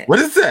is that? What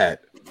is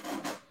that?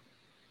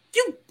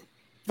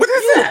 What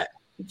is that?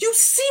 You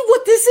see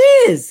what this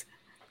is?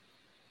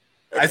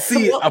 I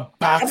see a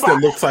box that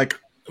looks like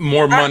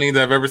more money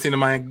than I've ever seen in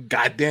my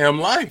goddamn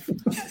life.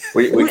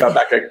 We come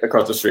back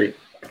across the street.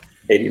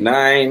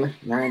 89,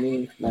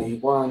 90,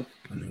 91.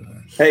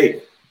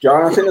 Hey,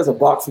 John, I think there's a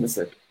box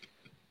missing.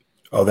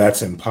 Oh,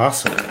 that's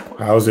impossible.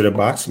 How is it a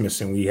box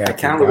missing? We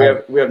have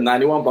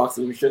 91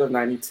 boxes. We should have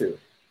 92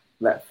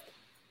 left.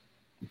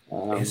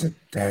 Isn't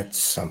that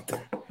something?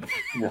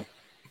 Yeah.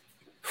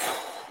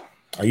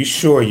 Are you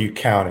sure you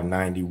counted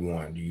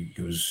 91?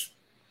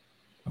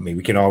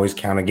 We can always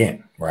count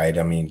again, right?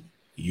 I mean,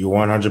 you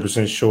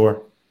 100%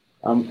 sure?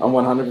 I'm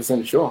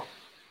 100% sure.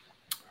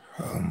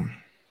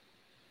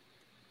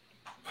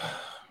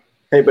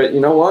 Hey, but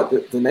you know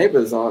what? The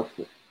neighbors are.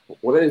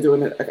 What are they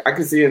doing? I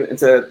can see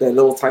into their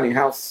little tiny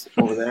house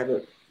over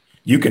there.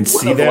 You can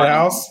see that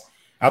house?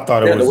 I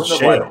thought it was a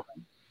shed.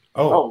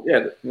 Oh,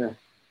 yeah.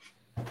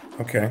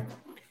 Okay.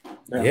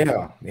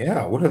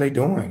 Yeah. What are they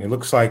doing? It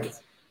looks like.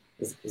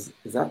 Is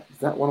that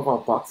one of our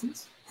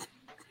boxes?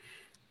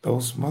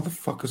 Those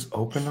motherfuckers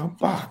open our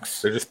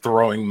box. They're just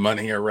throwing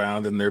money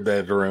around in their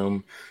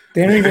bedroom.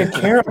 They don't even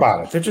care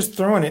about it. They're just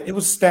throwing it. It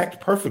was stacked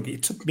perfectly.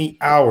 It took me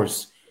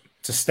hours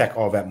to stack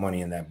all that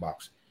money in that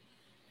box.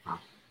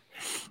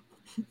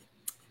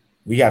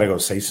 We got to go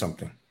say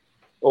something.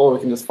 Or we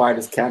can just fire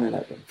this cannon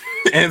at them.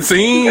 And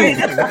scene.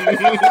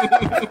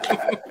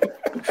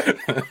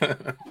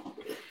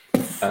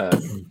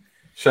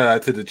 Shout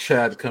out to the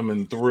chat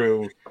coming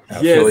through.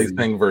 Philly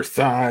thing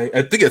Versailles.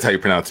 I think that's how you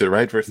pronounce it,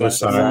 right?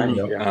 Versailles.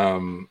 Yeah.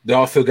 They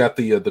also got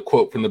the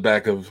quote from the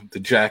back of the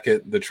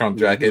jacket, the Trump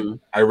jacket. Mm-hmm.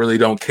 I really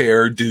don't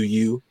care. Do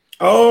you?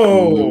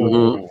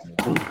 Oh,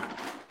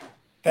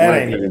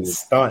 that ain't even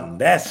stunting.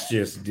 That's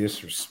just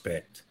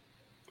disrespect.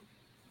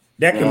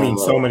 That can mean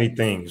so many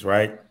things,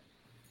 right?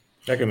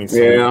 That can mean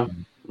so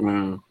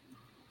many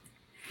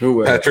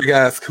things. Patrick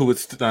asked who would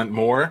stunt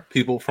more,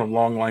 people from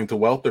Long Line to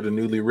Wealth or the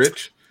newly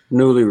rich?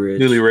 Newly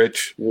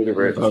rich.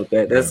 Oh,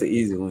 that's an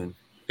easy one.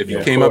 If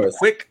you came up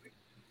quick.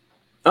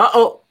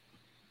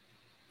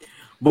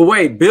 But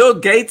wait, Bill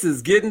Gates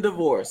is getting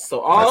divorced.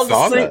 So all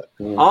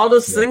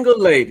the single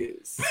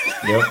ladies.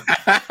 Yep.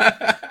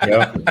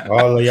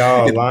 All of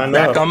y'all line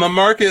back up. on the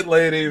market,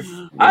 ladies.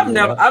 I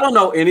don't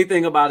know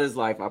anything about his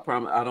life. I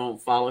promise I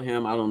don't follow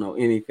him. I don't know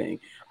anything.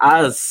 I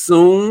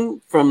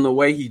assume from the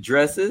way he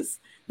dresses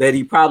that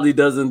he probably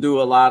doesn't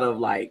do a lot of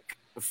like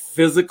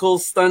physical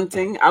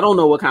stunting. I don't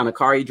know what kind of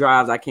car he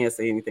drives. I can't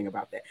say anything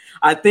about that.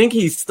 I think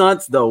he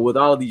stunts though with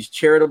all these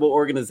charitable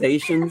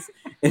organizations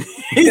and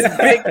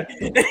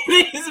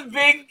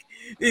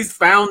these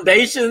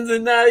foundations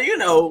and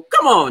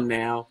come on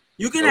now.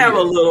 You can have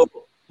a little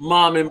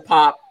mom and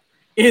pop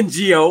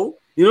NGO.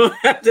 You don't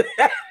have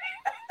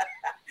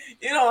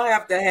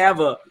to have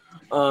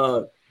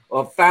a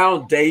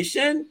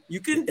foundation.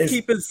 You can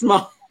keep it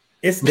small.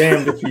 It's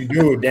damned if you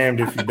do,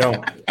 damned if you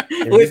don't.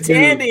 With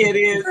Tandy, it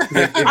is.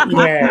 If he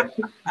had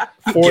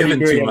 $40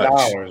 billion,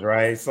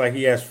 right? It's like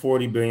he has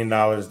 $40 billion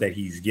that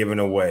he's giving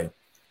away.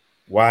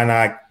 Why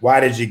not?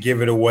 Why did you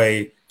give it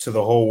away to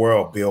the whole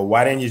world, Bill?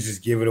 Why didn't you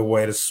just give it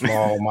away to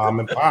small mom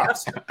and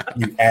pops?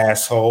 You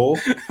asshole.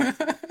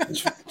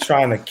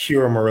 Trying to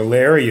cure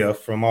malaria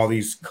from all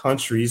these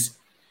countries.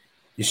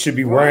 You should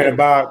be worrying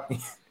about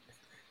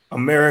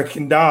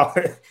American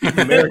dollar,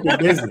 American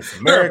business.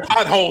 There are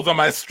potholes on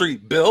my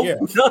street, Bill. Yeah.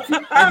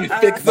 How do you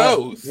fix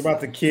those? What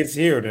about the kids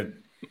here that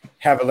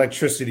have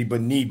electricity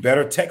but need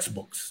better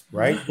textbooks,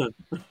 right?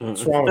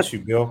 What's wrong with you,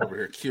 Bill? Over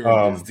here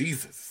curing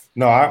diseases.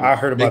 No, I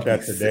heard about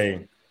that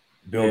today.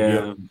 Bill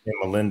Gates and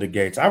Melinda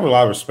Gates. I have a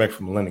lot of respect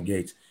for Melinda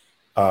Gates.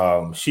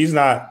 She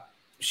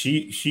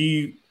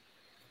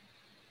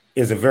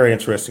is a very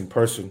interesting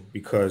person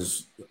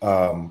because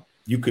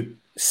you could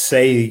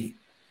say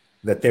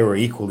that they were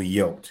equally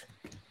yoked.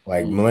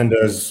 Like Melinda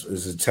is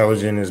as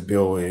intelligent as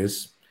Bill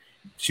is.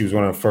 She was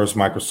one of the first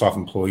Microsoft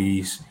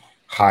employees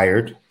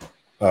hired.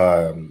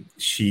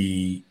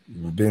 She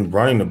been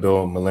running the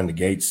Bill and Melinda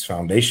Gates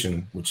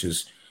Foundation, which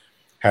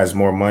has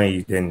more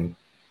money than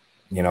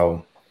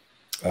Bill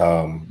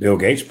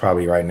Gates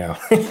probably right now.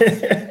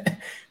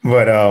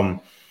 But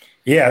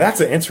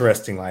that's an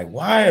interesting. Like,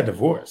 why a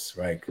divorce?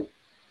 Like,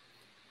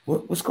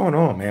 what's going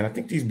on, man? I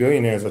think these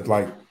billionaires are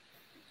like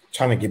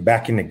trying to get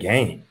back in the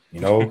game.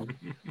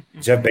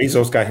 Jeff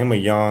Bezos got him a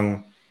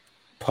young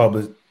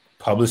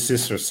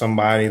publicist or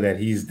somebody that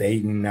he's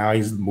dating. Now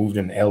he's moved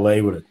in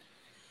LA with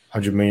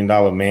 $100 million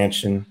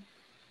mansion.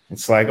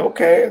 It's like,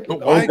 okay.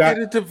 But why get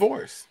a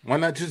divorce? Why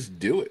not just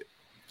do it?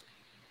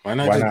 Why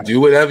not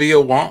do whatever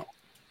you want?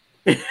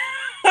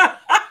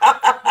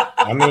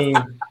 I mean,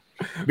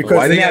 because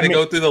why do you got to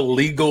go through the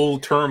legal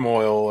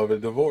turmoil of a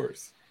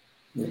divorce?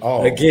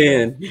 Oh,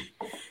 again,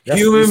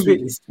 there's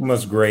too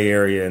much gray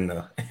area in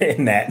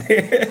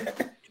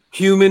that.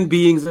 Human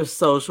beings are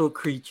social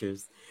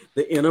creatures.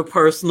 The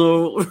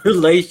interpersonal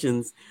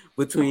relations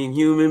between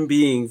human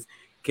beings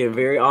can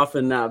very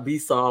often not be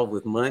solved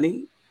with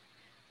money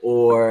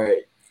or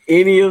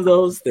any of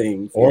those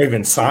things, or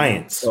even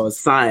science. Or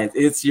science.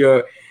 It's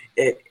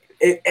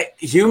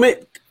human.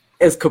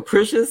 As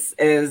capricious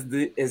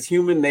as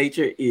human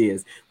nature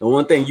is, the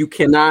one thing you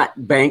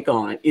cannot bank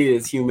on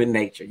is human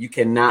nature. You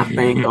cannot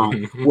bank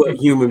on what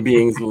human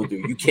beings will do.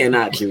 You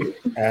cannot do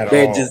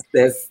it.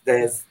 That's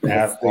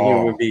the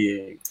human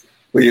being.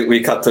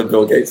 We cut to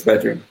Bill Gates'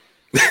 bedroom.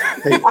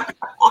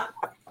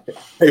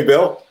 Hey,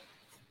 Bill.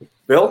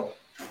 Bill?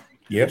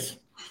 Yes.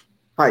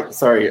 Hi.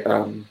 Sorry.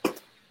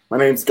 My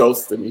name's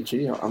Ghost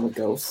Amici. I'm a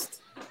ghost.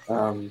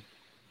 And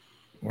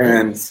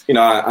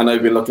I know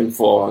you've been looking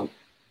for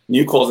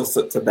new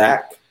causes to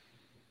back.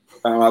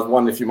 I was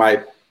wondering if you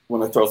might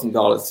want to throw some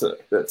dollars to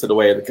the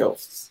way of the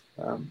ghosts.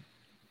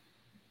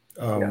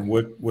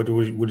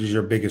 What is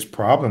your biggest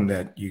problem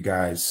that you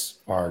guys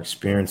are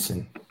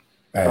experiencing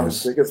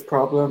as biggest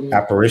problem?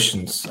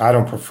 Apparitions. I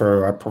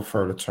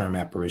prefer the term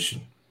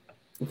apparition.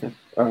 Okay.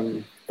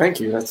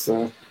 Thank you. That's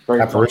very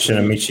apparition,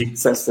 Amici.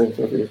 Sensitive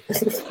of you.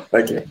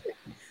 Thank you.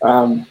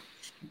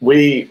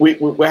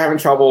 We're having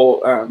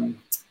trouble.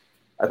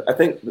 I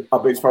think our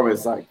biggest problem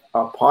is like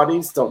our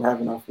parties don't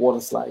have enough water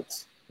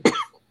slides.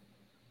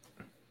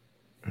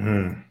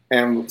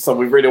 And so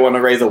we really want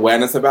to raise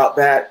awareness about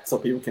that so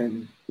people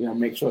can,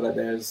 make sure that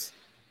there's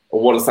a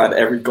water slide at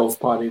every ghost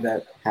party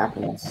that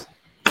happens.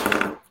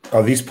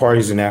 Are these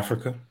parties in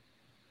Africa?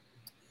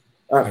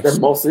 They're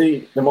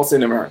mostly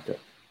in America.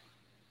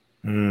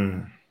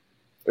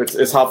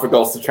 It's hard for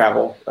ghosts to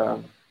travel.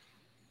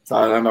 So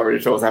I'm not really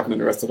sure what's happening in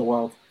the rest of the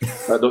world.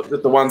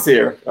 The ones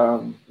here,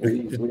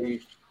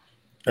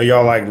 are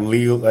y'all like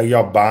legal? Are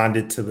y'all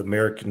bonded to the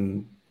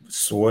American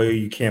soil?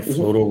 You can't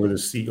float over the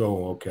sea.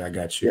 Oh, okay, I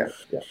got you.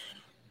 Yeah.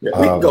 We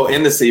can go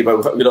in the sea,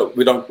 but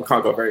we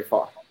can't go very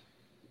far.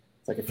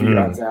 It's like a few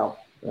yards out.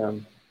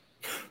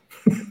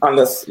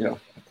 Unless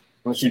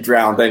you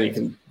drown, then you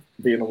can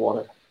be in the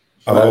water.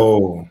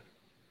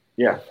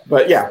 Yeah,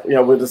 but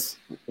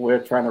we're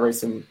trying to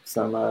raise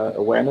some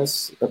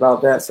awareness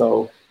about that.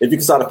 So if you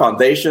could start a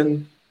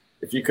foundation,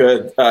 if you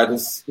could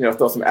just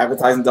throw some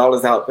advertising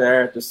dollars out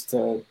there, just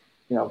to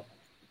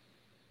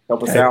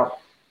help us out.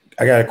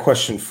 I got a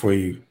question for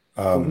you.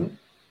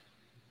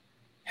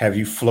 Have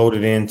you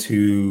floated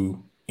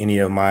into any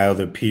of my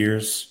other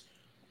peers'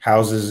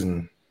 houses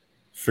and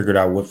figured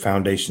out what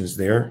foundations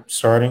they're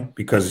starting?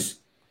 Because,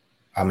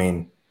 I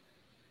mean,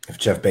 if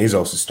Jeff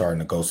Bezos is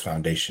starting a ghost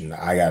foundation,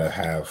 I got to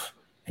have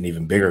an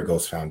even bigger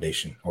ghost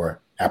foundation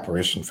or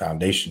apparition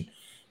foundation.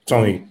 It's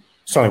only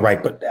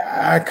right. But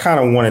I kind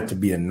of want it to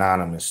be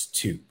anonymous,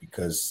 too,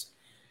 because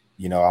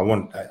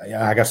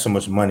I got so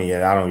much money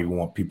that I don't even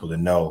want people to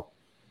know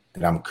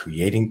that I'm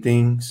creating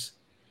things.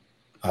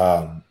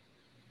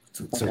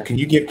 So can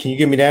you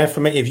give me that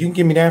information? If you can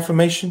give me that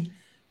information,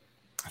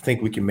 I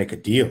think we can make a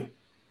deal.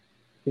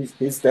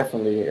 He's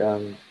definitely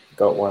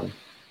got one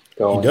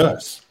going. He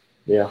does.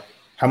 Yeah.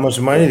 How much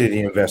money did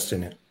he invest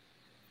in it?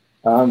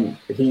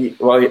 He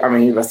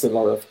invested a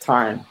lot of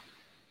time.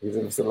 He's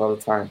invested a lot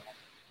of time.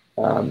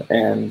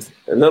 And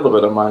a little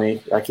bit of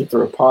money. He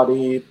threw a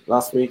party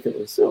last week. It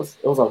was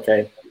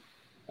okay.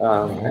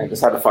 And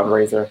just had a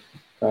fundraiser.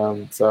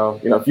 So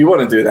if you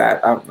want to do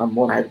that, I'm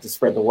more than happy to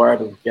spread the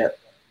word and get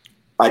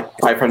like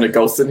 500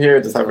 ghosts in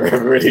here. Just have a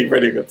really,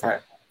 really good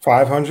time.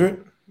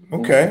 500?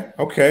 Okay.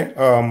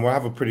 We'll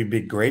have a pretty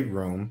big great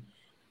room.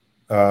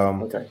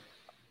 Okay.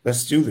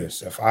 Let's do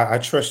this. If I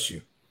trust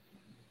you.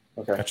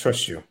 Okay. I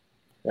trust you.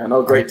 Yeah, I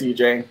know great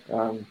DJ.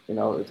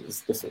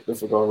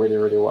 This will go really,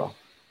 really well.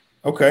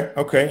 Okay.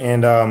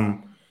 And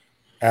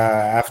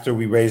after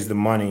we raise the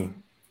money,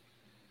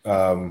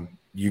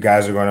 you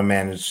guys are going to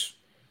manage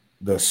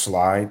the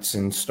slides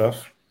and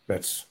stuff.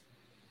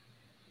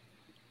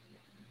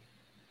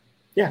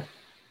 Yeah.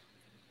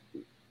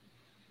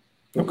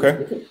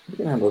 Okay. We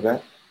can handle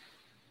that.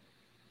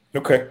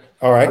 Okay.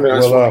 All right.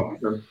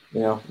 Then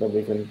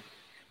we can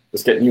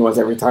just get new ones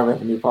every time we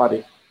have a new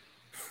party.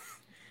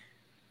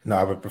 No,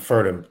 I would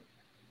prefer to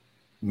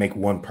make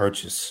one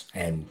purchase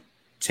and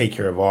take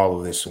care of all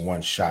of this in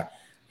one shot.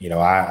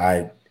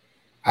 I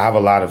have a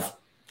lot of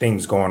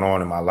things going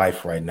on in my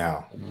life right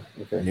now.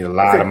 Okay. I need a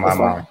lot of my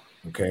mind.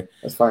 Okay.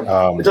 That's fine.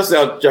 Just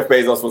Jeff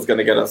Bezos was going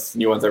to get us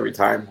new ones every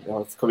time.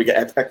 Could we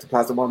get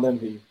ectoplasm on them?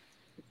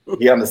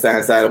 He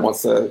understands that and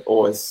wants to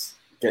always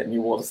get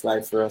new water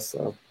slides for us.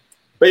 So.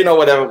 But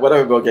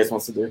whatever Bill Gates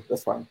wants to do,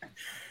 that's fine.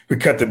 We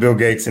cut to Bill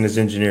Gates and his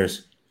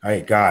engineers.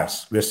 Hey,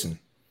 guys, listen.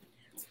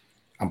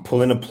 I'm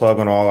pulling the plug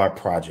on all our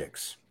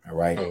projects. All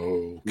right.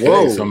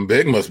 Okay, something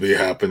big must be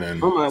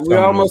happening. We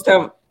almost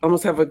have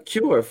a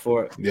cure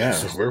for it. Yeah,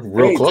 we're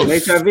real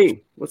close. HIV.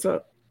 What's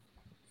up?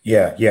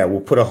 Yeah. We'll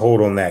put a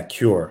hold on that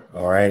cure.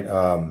 All right.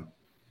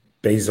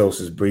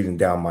 Bezos is breathing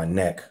down my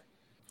neck.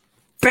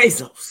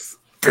 Bezos.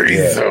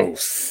 Yeah.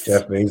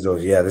 Jeff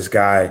Bezos. Yeah, this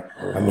guy.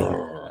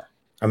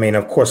 I mean,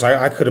 of course,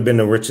 I could have been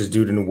the richest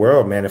dude in the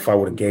world, man, if I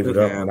would have gave it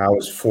up when I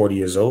was 40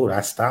 years old.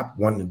 I stopped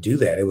wanting to do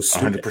that. It was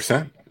stupid.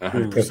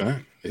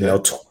 100%. Yeah.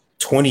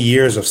 20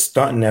 years of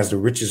stunting as the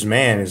richest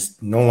man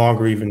is no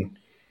longer even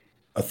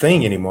a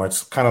thing anymore.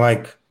 It's kind of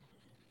like,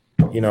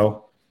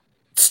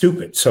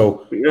 stupid.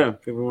 So yeah,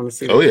 people want to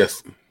see. Oh that.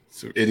 Yes,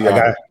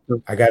 idiotic.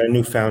 I got a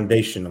new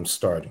foundation I'm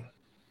starting.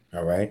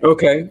 All right.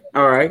 Okay.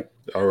 All right.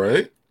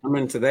 I'm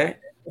into that.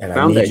 And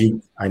I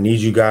need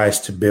you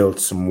guys to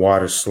build some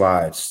water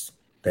slides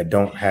that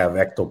don't have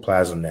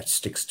ectoplasm that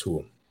sticks to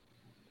them.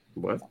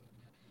 What?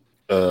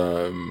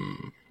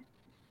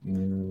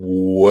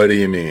 What do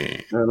you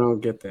mean? I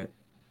don't get that.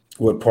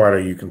 What part are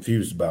you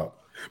confused about?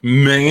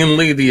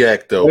 Mainly the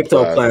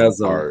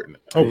ectoplasm part.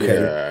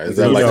 Okay. Yeah. Is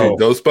that like a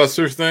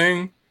Ghostbusters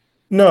thing?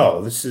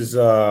 No, this is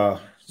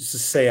just to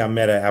say I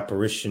met an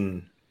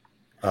apparition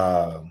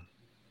a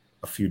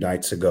few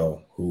nights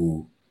ago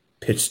who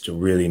pitched a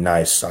really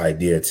nice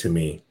idea to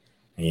me.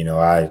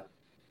 And,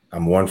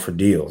 I'm one for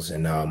deals,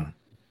 and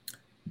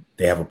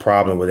they have a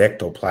problem with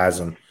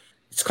ectoplasm.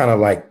 It's kind of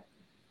like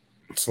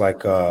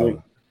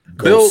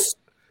Bill,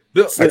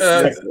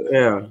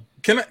 yeah.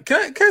 Can I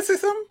say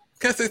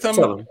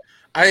something?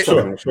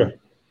 Sure.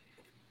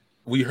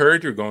 We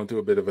heard you're going through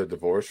a bit of a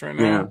divorce right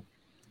now.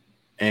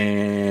 Yeah.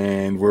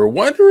 And we're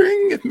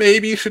wondering if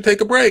maybe you should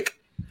take a break.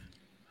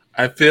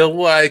 I feel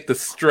like the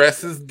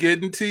stress is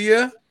getting to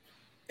you,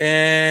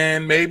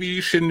 and maybe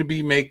you shouldn't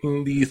be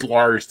making these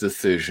large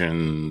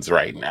decisions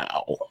right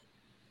now.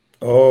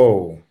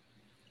 Oh,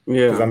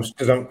 yeah.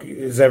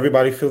 Does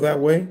everybody feel that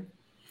way?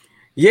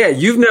 Yeah,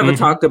 you've never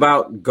talked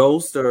about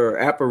ghosts or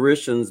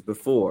apparitions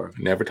before.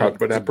 Never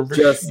talked about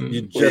apparitions.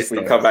 We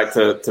come back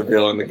to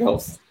Bill and the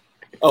ghosts.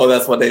 Oh,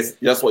 that's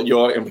what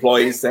your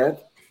employees said?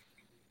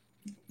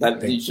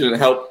 That you shouldn't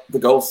help the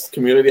ghost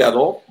community at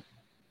all?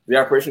 The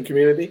apparition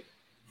community?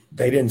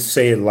 They didn't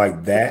say it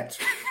like that.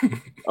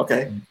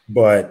 Okay.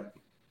 But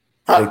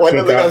let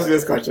me ask you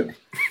this question.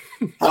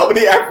 How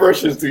many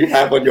apparitions do you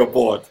have on your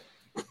board?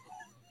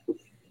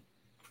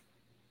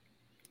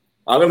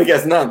 I'm going to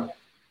guess none.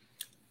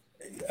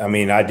 I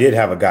mean, I did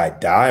have a guy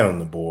die on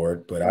the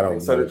board, but I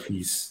don't know if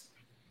he's.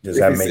 Does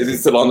that make? Is he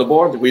still on the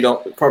board? We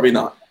don't. Probably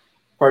not.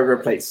 Probably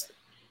replaced.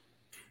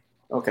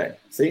 Okay.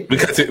 See, we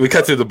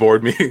cut to the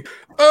board meeting.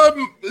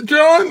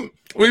 John,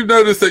 we've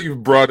noticed that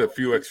you've brought a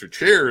few extra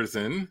chairs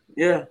in.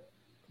 Yeah.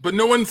 But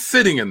no one's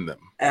sitting in them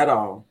at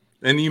all.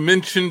 And you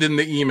mentioned in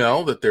the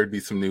email that there'd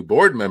be some new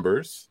board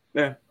members.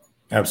 Yeah.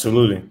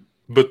 Absolutely.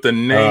 But the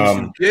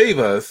names you gave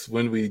us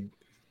when we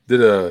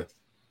did a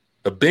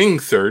Bing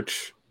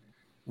search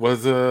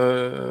was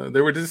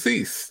they were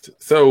deceased.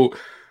 So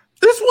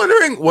just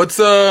wondering what's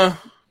going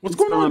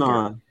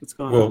on? What's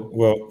going on?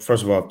 Well,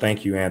 first of all,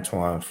 thank you,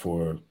 Antoine,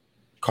 for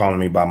calling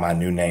me by my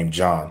new name,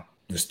 John.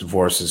 This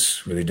divorce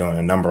is really doing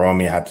a number on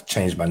me. I have to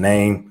change my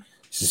name.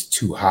 It's just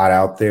too hot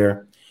out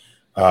there.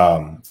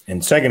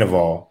 And second of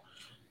all,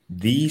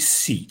 these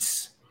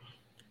seats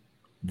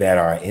that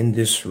are in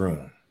this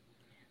room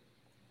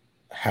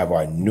have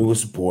our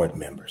newest board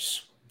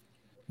members.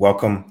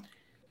 Welcome,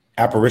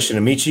 Apparition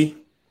Amici,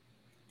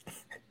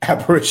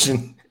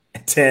 Apparition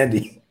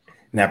Tandy,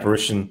 and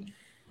Apparition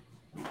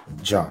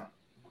John.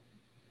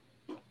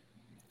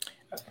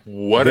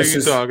 What are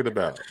you talking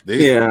about?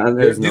 These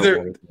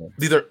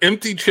are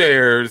empty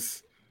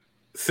chairs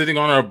sitting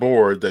on our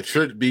board that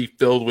should be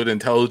filled with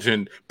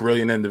intelligent,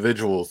 brilliant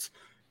individuals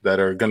that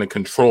are going to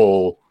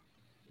control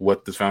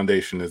what the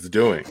foundation is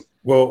doing.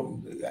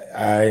 Well,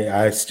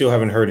 I still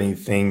haven't heard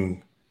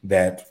anything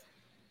that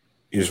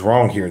is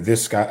wrong here.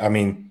 This guy, I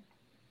mean,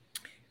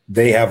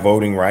 they have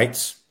voting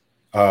rights.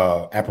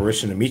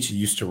 Apparition Amici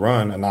used to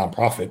run a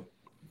nonprofit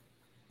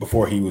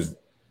before he was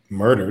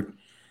murdered.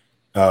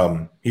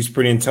 He's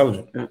pretty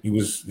intelligent. He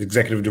was the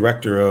executive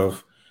director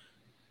of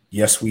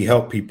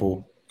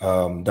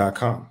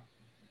YesWeHelpPeople.com.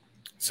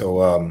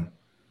 So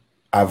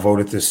I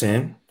voted this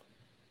in.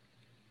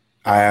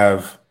 I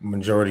have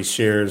majority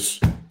shares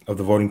of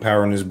the voting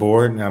power on this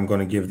board, and I'm going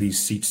to give these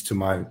seats to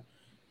my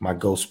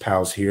ghost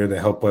pals here that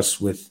help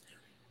us with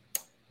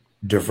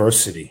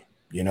diversity,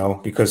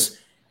 because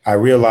I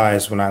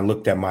realized when I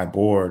looked at my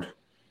board,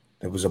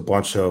 there was a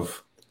bunch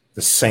of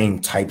the same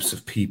types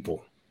of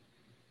people.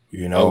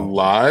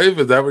 Alive?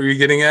 Is that what you're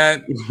getting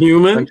at?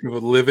 Human?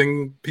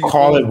 Living people?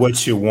 Call it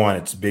what you want.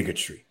 It's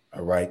bigotry.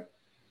 All right.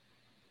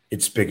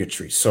 It's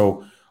bigotry.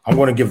 So I'm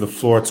going to give the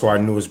floor to our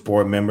newest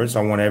board members.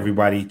 I want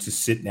everybody to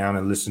sit down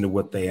and listen to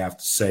what they have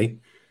to say.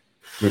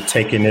 We're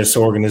taking this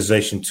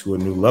organization to a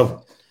new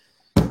level.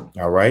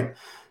 All right.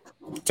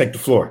 Take the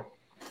floor.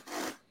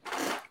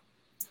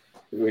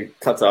 we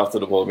cut after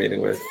the board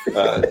meeting with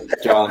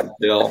John,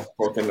 Bill,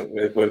 working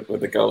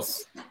with the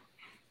ghosts.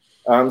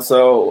 I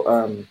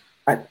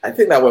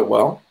think that went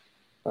well.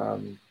 I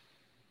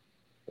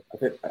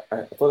thought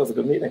it was a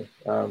good meeting.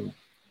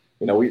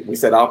 We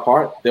said our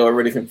part. They were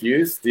really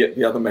confused,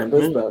 the other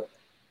members, but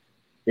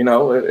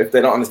if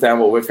they don't understand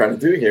what we're trying to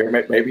do here,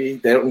 maybe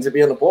they don't need to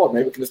be on the board.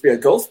 Maybe it can just be a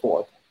ghost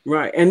board.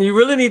 Right, and you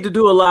really need to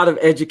do a lot of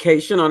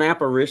education on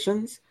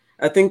apparitions.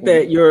 I think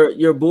that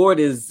your board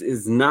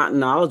is not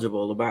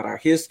knowledgeable about our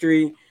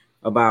history,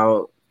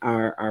 about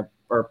our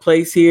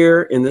place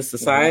here in this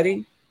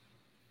society,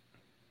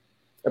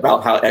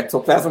 about how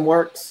ectoplasm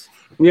works.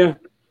 Yeah,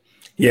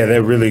 they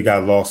really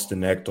got lost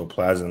in the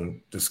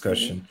ectoplasm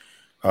discussion.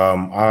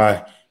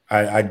 I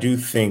do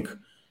think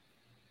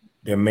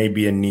there may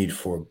be a need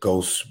for a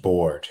ghost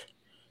board.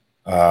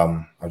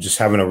 I'm just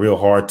having a real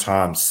hard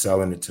time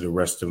selling it to the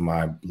rest of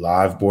my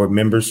live board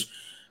members.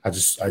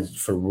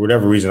 For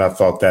whatever reason, I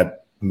thought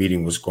that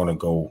meeting was going to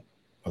go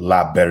a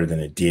lot better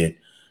than it did.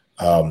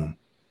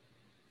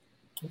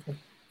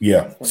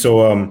 Yeah.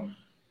 So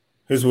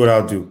here's what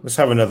I'll do. Let's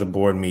have another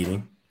board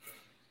meeting.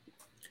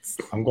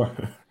 I'm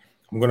going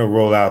to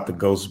roll out the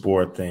ghost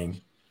board thing,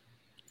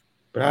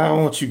 but I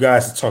don't want you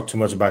guys to talk too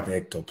much about the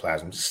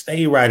ectoplasm. Just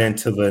stay right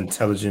into the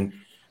intelligent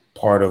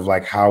part of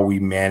like how we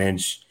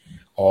manage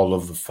all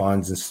of the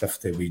funds and stuff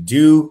that we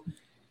do.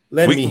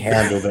 Let me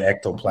handle the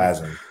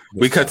ectoplasm.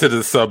 We cut to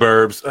the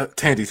suburbs.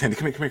 Tandy, come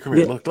here.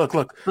 Yeah. Look.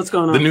 What's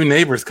going on? The new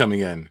neighbors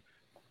coming in.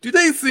 Do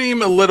they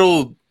seem a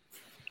little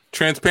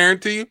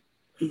transparent to you?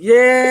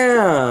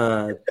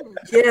 Yeah,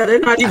 they're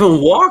not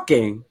even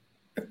walking.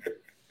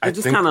 I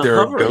think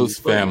they're a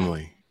ghost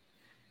family.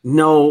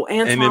 No,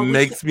 Antoine, and it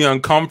makes me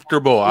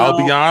uncomfortable. No. I'll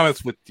be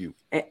honest with you,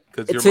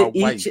 because you're my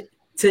wife.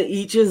 To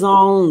each his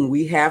own.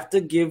 We have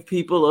to give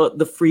people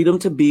the freedom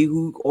to be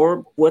who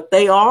or what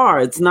they are.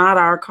 It's not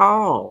our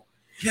call.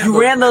 Yeah,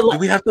 do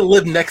we have to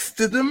live next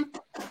to them?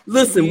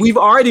 Listen, we've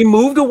already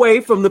moved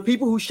away from the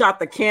people who shot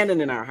the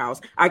cannon in our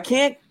house. I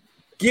can't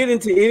get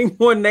into any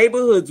more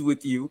neighborhoods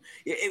with you.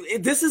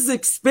 This is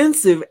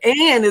expensive,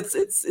 and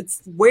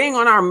it's weighing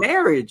on our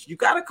marriage. You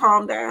got to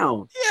calm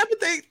down. Yeah,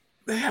 but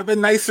they have a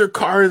nicer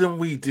car than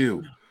we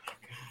do.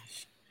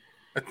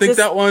 I think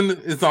that one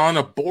is on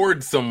a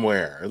board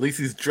somewhere. At least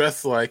he's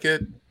dressed like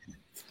it.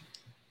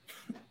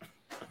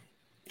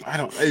 I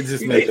don't. It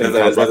just makes me.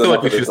 I feel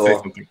like we should say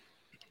something.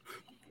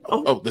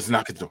 Oh, let's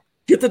knock at the door.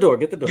 Get the door.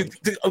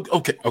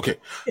 Okay.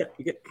 Yeah.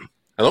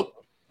 Hello.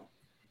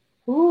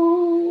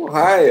 Ooh,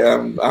 hi.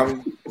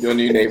 I'm your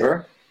new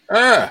neighbor.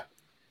 Sorry,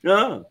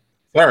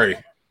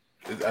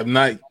 I'm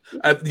not.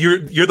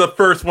 You're the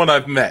first one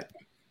I've met.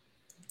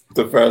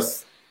 The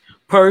first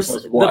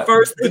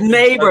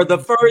neighbor.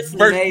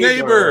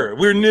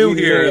 We're new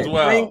here as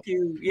well. Thank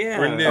you. Yeah,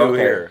 we're new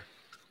here.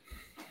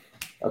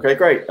 Okay,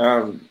 great.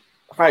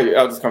 Hi,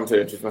 I'll just come to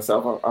introduce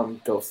myself.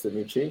 I'm Ghost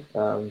Amici.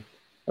 And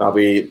I'll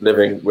be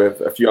living with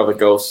a few other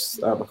ghosts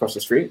across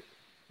the street.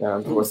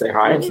 We'll say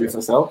hi, introduce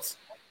ourselves,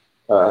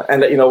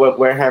 and let you know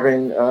we're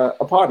having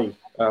a party.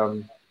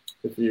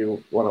 If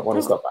you want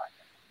to stop by.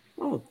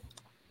 Oh,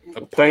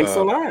 thanks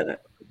a lot.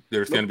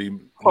 There's going to be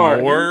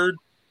more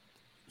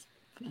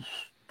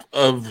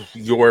of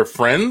your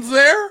friends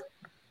there?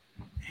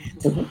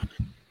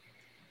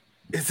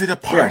 Is it a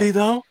party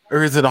though,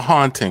 or is it a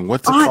haunting?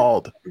 What's it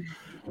called?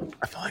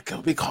 I feel like it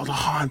would be called a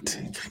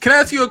haunting. Can I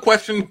ask you a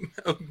question,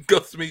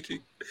 Ghost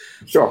Amici?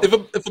 Sure. If a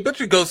bunch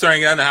of ghosts are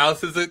hanging out in the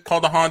house, is it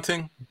called a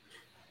haunting?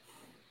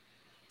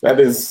 That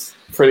is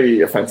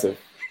pretty offensive.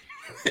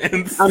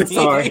 I'm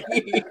sorry.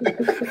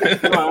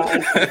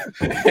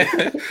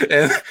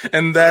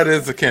 and that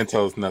is a Can't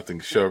Tell Us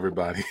Nothing show,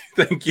 everybody.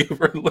 Thank you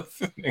for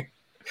listening.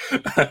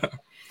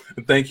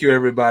 Thank you,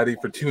 everybody,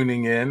 for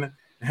tuning in,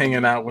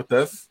 hanging out with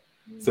us.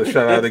 So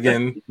shout out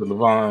again to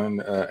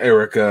Levon,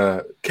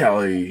 Erica,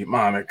 Kelly,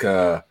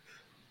 Monica,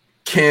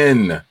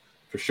 Ken,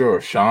 for sure,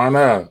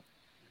 Shauna,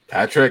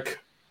 Patrick.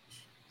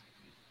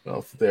 What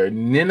else is there?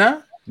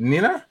 Nina?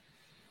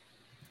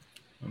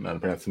 I'm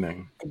not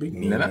pronouncing the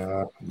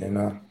name.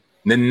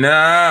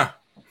 Nina.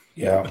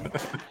 Yeah.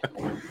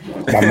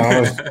 My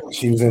mom,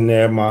 she was in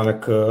there.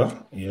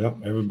 Monica. Yep.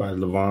 Everybody.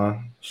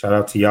 Levon. Shout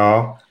out to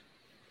y'all.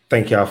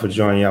 Thank y'all for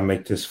joining. Y'all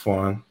make this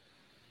fun.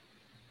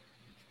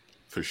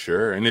 For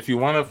sure. And if you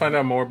want to find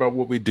out more about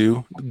what we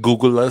do,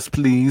 Google us,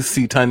 please.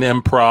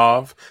 CTUN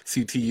Improv,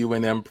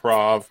 CTUN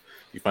Improv.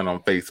 You find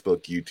on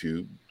Facebook,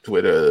 YouTube,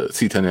 Twitter,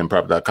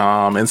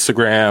 CTUNimprov.com,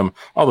 Instagram,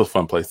 all those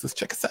fun places.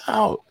 Check us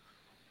out.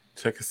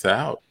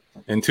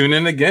 And tune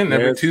in again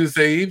every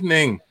Tuesday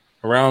evening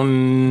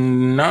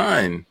around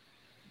 9.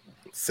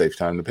 Safe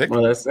time to pick.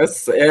 Well, that's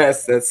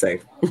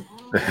safe.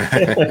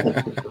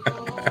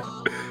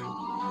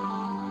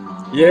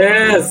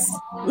 Yes.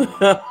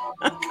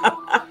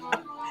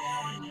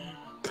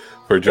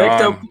 For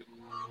John,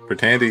 for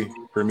Tandy,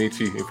 for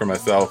Michi, and for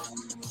myself.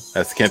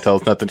 That's Can't Tell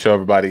Us Nothing show,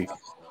 everybody.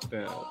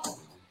 Yeah.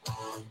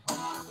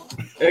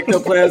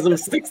 Ectoplasm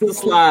sticks and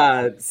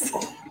slides.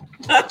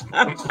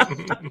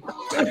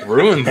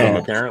 Ruins them,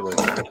 apparently.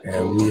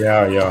 And we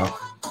out, y'all.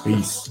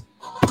 Peace.